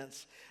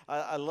repents.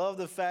 I love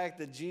the fact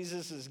that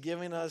Jesus is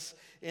giving us,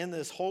 in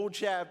this whole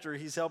chapter,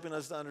 He's helping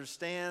us to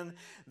understand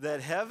that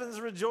heaven's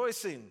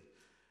rejoicing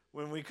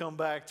when we come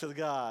back to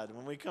God.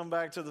 When we come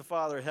back to the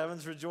Father,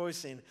 heaven's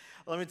rejoicing.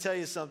 Let me tell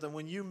you something.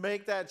 When you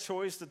make that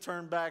choice to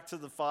turn back to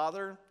the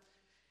Father,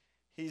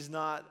 He's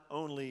not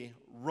only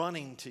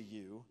running to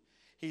you,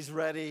 He's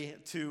ready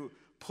to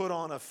put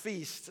on a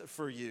feast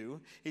for you.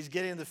 He's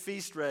getting the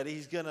feast ready.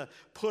 He's going to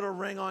put a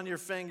ring on your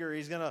finger.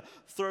 He's going to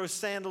throw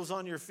sandals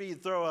on your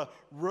feet, throw a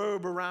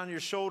robe around your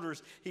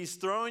shoulders. He's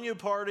throwing you a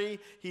party.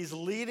 He's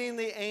leading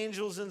the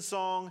angels in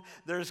song.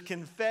 There's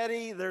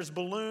confetti, there's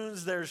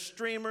balloons, there's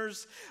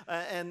streamers,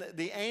 and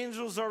the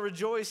angels are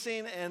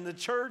rejoicing, and the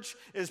church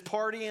is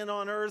partying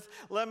on earth.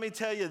 Let me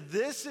tell you,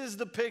 this is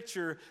the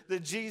picture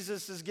that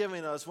Jesus is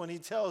giving us when He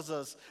tells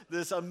us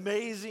this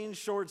amazing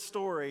short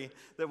story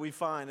that we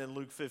find in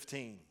Luke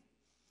 15.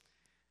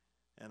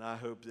 And I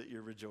hope that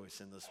you're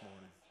rejoicing this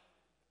morning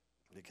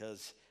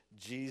because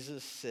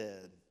Jesus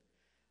said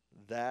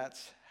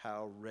that's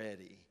how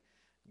ready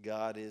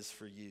God is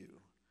for you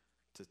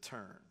to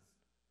turn,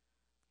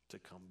 to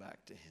come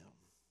back to Him.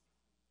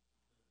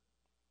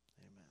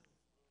 Amen.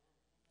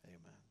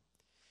 Amen.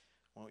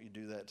 Won't you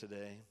do that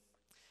today?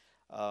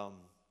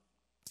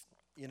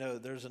 You know,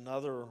 there's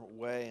another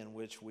way in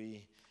which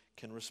we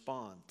can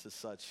respond to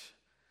such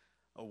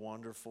a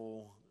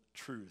wonderful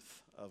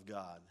truth of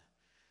God.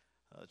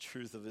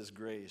 Truth of His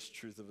grace,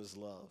 truth of His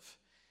love,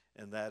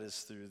 and that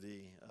is through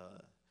the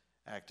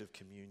act of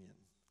communion.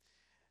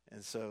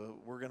 And so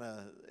we're going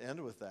to end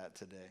with that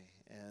today.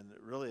 And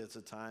really it's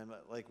a time,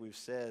 like we've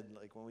said,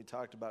 like when we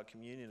talked about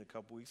communion a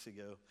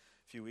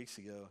few weeks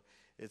ago,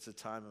 it's a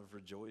time of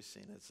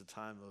rejoicing. It's a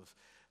time of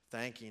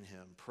thanking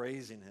Him,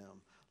 praising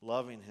Him,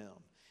 loving Him.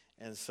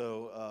 And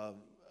so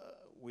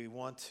we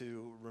want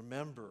to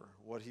remember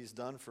what He's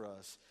done for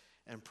us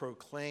and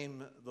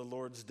proclaim the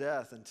Lord's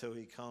death until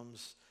He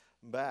comes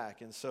back.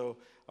 And so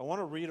I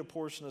want to read a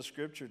portion of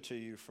Scripture to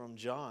you from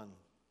John.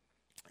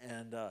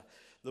 And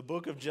the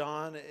book of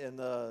John in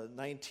the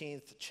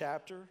 19th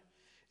chapter,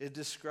 it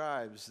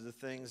describes the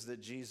things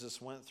that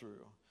Jesus went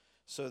through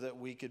so that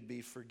we could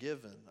be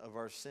forgiven of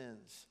our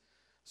sins,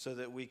 so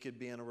that we could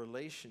be in a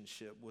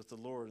relationship with the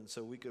Lord, and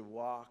so we could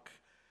walk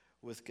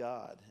with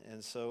God.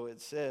 And so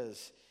it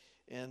says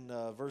in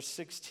verse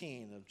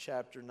 16 of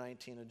chapter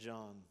 19 of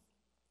John,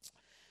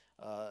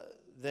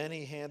 then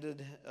He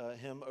handed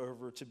Him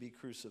over to be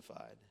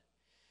crucified.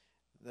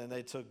 Then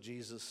they took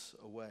Jesus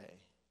away.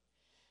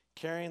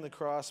 Carrying the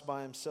cross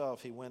by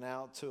Himself, He went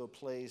out to a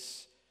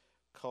place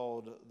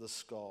called the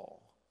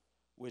Skull,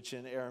 which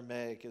in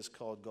Aramaic is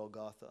called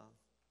Golgotha.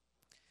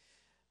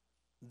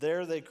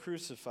 There they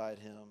crucified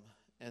Him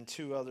and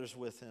two others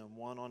with Him,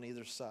 one on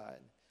either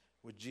side,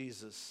 with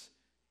Jesus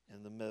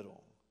in the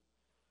middle.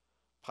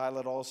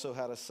 Pilate also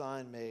had a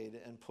sign made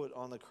and put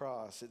on the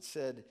cross. It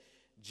said,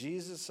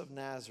 Jesus of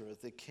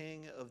Nazareth, the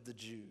King of the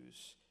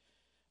Jews.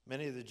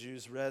 Many of the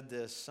Jews read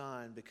this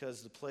sign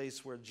because the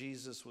place where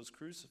Jesus was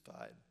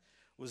crucified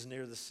was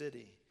near the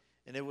city,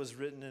 and it was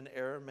written in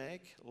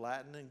Aramaic,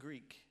 Latin, and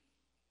Greek.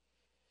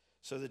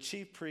 So the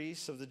chief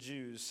priests of the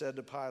Jews said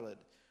to Pilate,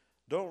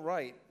 don't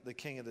write the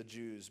King of the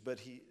Jews,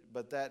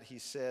 but that he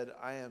said,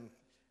 I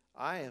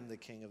am the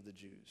King of the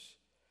Jews.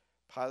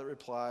 Pilate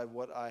replied,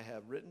 what I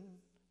have written,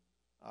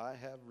 I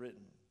have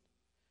written.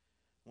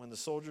 When the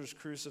soldiers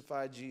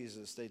crucified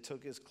Jesus, they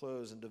took His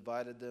clothes and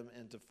divided them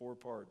into 4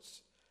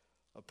 parts,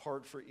 a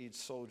part for each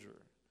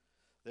soldier.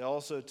 They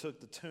also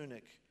took the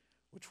tunic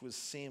which was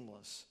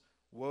seamless,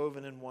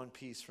 woven in one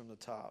piece from the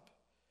top.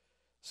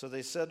 So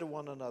they said to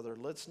one another,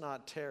 let's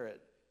not tear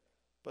it,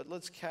 but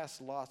let's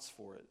cast lots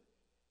for it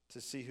to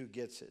see who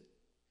gets it.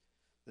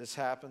 This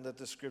happened that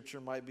the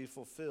scripture might be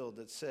fulfilled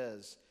that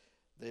says,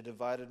 they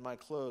divided my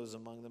clothes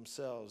among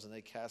themselves, and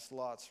they cast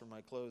lots for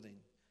my clothing.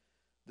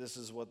 This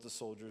is what the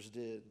soldiers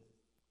did.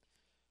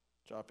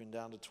 Dropping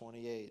down to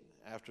 28.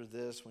 After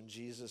this, when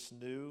Jesus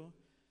knew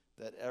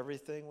that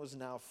everything was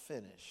now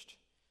finished,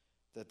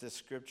 that this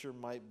scripture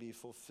might be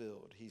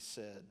fulfilled, he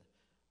said,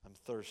 I'm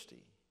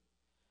thirsty.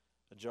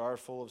 A jar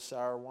full of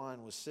sour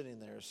wine was sitting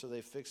there, so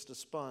they fixed a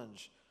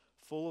sponge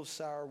full of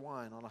sour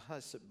wine on a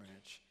hyssop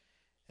branch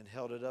and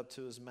held it up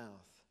to his mouth.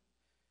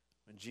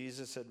 When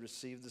Jesus had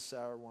received the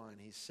sour wine,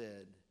 he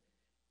said,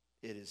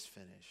 it is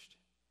finished.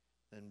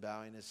 Then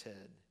bowing his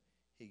head,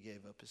 he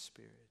gave up his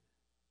spirit.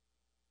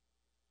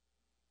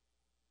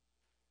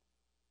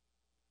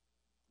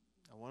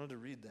 I wanted to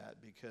read that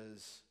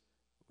because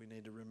we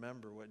need to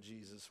remember what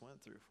Jesus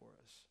went through for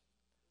us.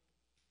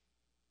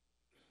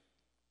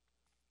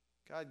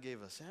 God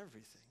gave us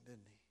everything,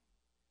 didn't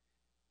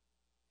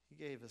he?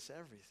 He gave us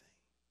everything.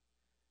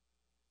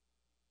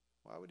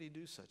 Why would he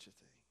do such a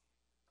thing?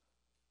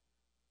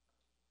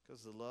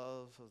 Because the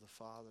love of the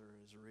Father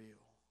is real.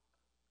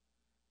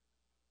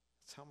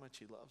 That's how much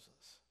he loves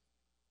us.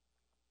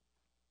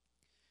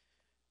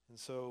 And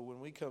so when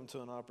we come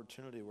to an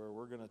opportunity where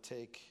we're going to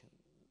take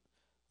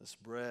this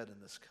bread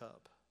and this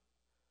cup,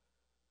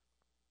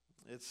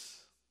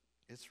 it's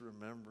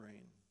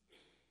remembering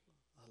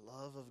the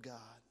love of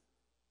God.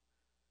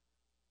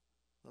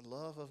 The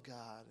love of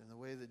God and the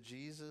way that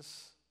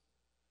Jesus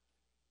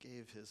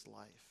gave his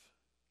life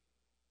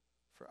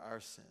for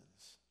our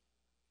sins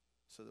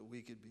so that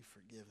we could be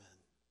forgiven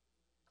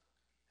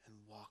and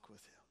walk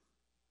with him.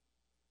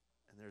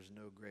 And there's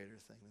no greater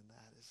thing than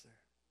that, is there?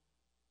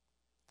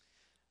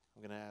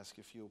 I'm going to ask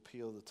if you'll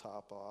peel the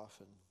top off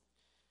and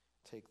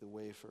take the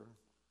wafer.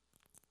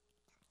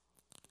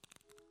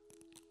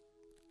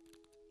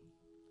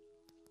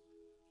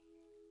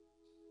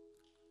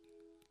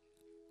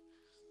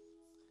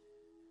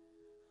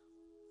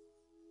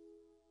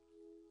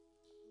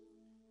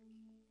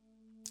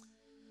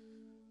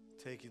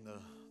 Taking the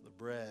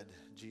bread,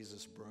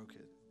 Jesus broke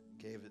it,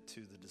 gave it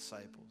to the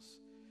disciples.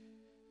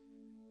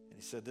 And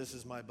he said, this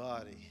is my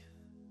body.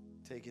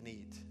 Take and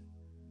eat.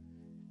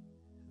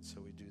 And so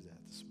we do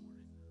that this morning.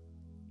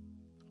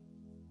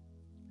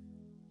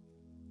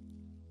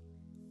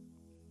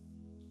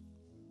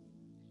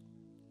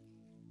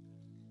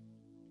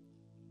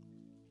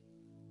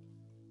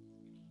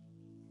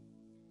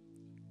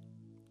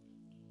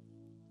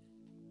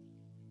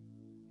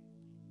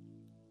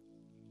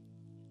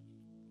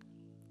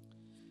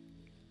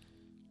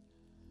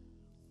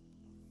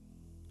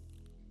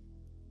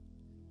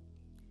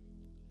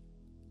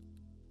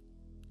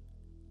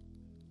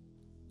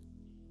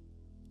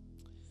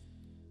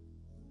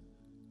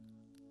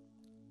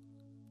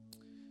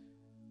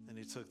 And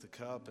he took the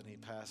cup and he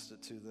passed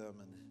it to them,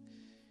 and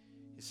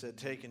he said,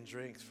 take and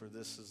drink, for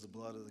this is the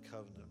blood of the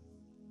covenant.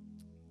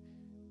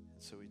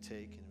 And so we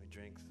take and we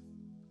drink,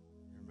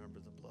 remember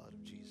the blood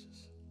of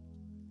Jesus.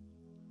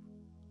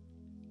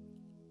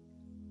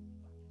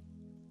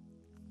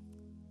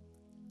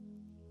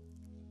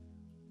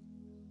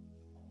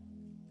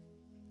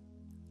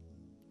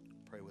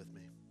 Pray with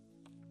me.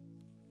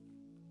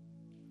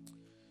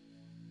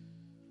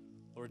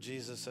 Lord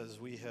Jesus, as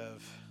we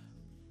have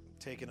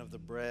taken of the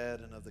bread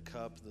and of the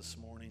cup this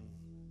morning,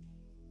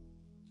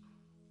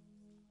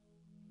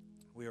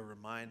 we are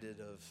reminded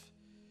of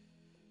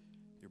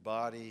your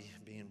body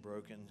being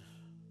broken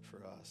for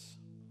us.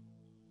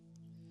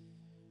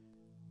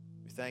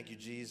 We thank you,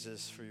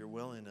 Jesus, for your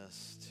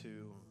willingness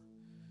to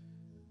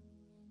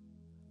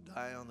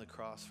die on the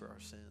cross for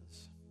our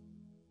sins.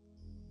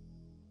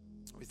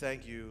 We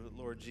thank you,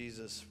 Lord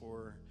Jesus,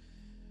 for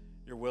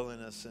your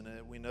willingness, and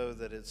we know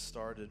that it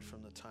started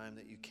from the time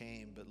that you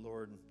came, but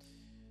Lord,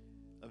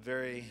 a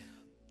very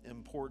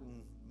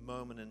important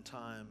moment in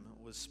time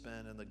was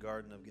spent in the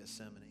Garden of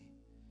Gethsemane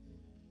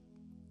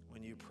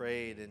when you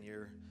prayed, and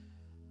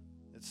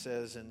it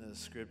says in the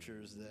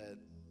scriptures that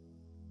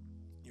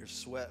your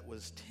sweat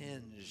was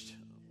tinged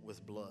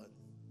with blood.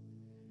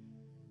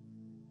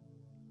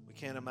 We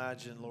can't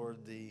imagine,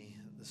 Lord, the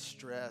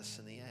stress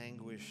and the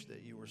anguish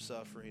that you were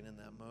suffering in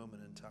that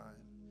moment in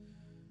time.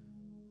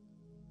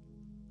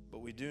 But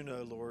we do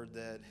know, Lord,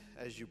 that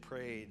as you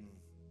prayed,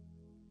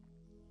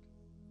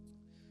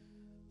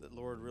 that,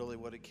 Lord, really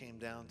what it came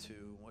down to,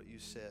 what you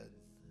said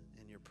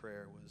in your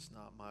prayer was,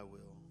 not my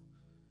will,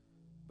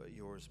 but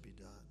yours be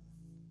done.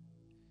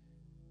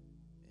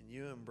 And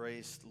you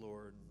embraced,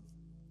 Lord,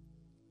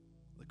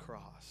 the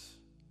cross.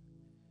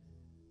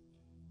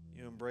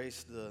 You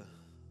embraced the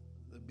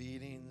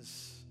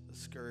beatings, the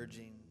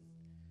scourging.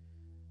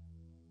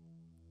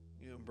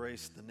 You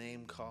embraced the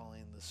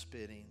name-calling, the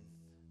spitting.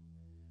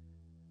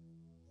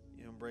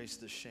 You embraced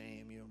the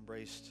shame. You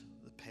embraced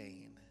the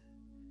pain.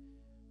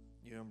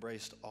 You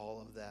embraced all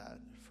of that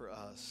for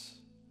us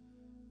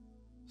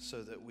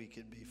so that we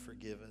could be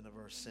forgiven of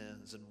our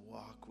sins and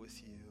walk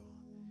with you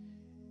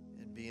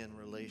and be in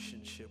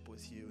relationship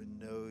with you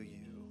and know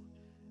you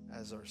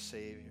as our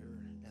Savior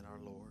and our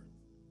Lord.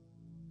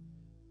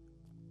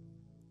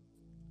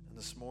 And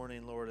this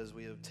morning, Lord, as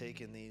we have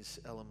taken these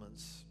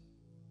elements,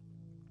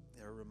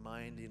 they're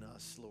reminding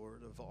us,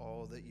 Lord, of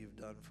all that you've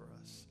done for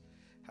us,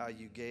 how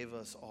you gave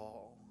us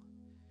all,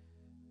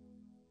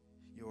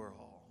 your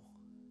all.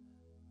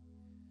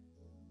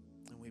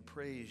 And we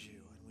praise you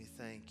and we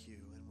thank you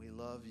and we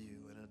love you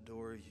and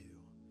adore you.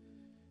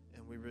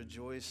 And we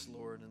rejoice,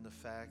 Lord, in the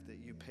fact that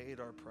you paid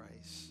our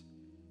price,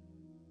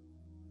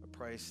 a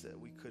price that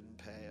we couldn't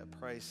pay, a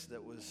price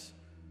that was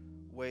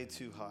way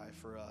too high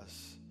for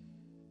us.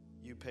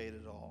 You paid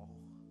it all.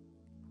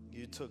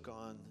 You took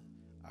on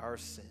our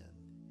sin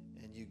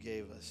and you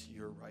gave us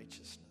your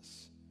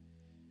righteousness.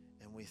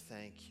 And we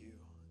thank you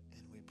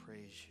and we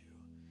praise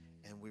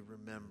you and we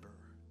remember.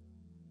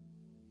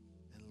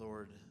 And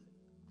Lord,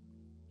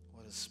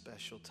 what a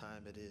special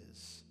time it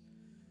is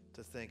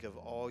to think of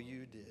all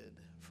you did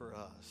for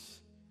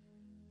us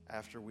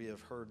after we have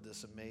heard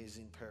this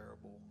amazing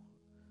parable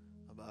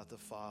about the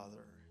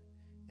Father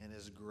and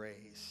his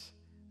grace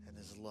and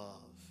his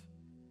love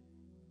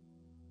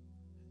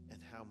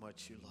and how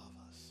much you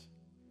love us.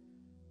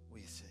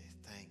 We say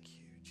thank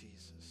you,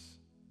 Jesus.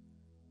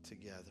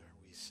 Together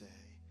we say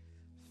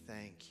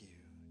thank you,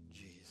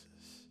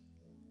 Jesus.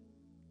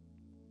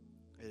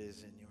 It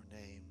is in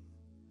your name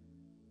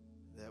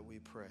that we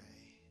pray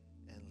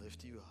and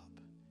lift you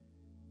up.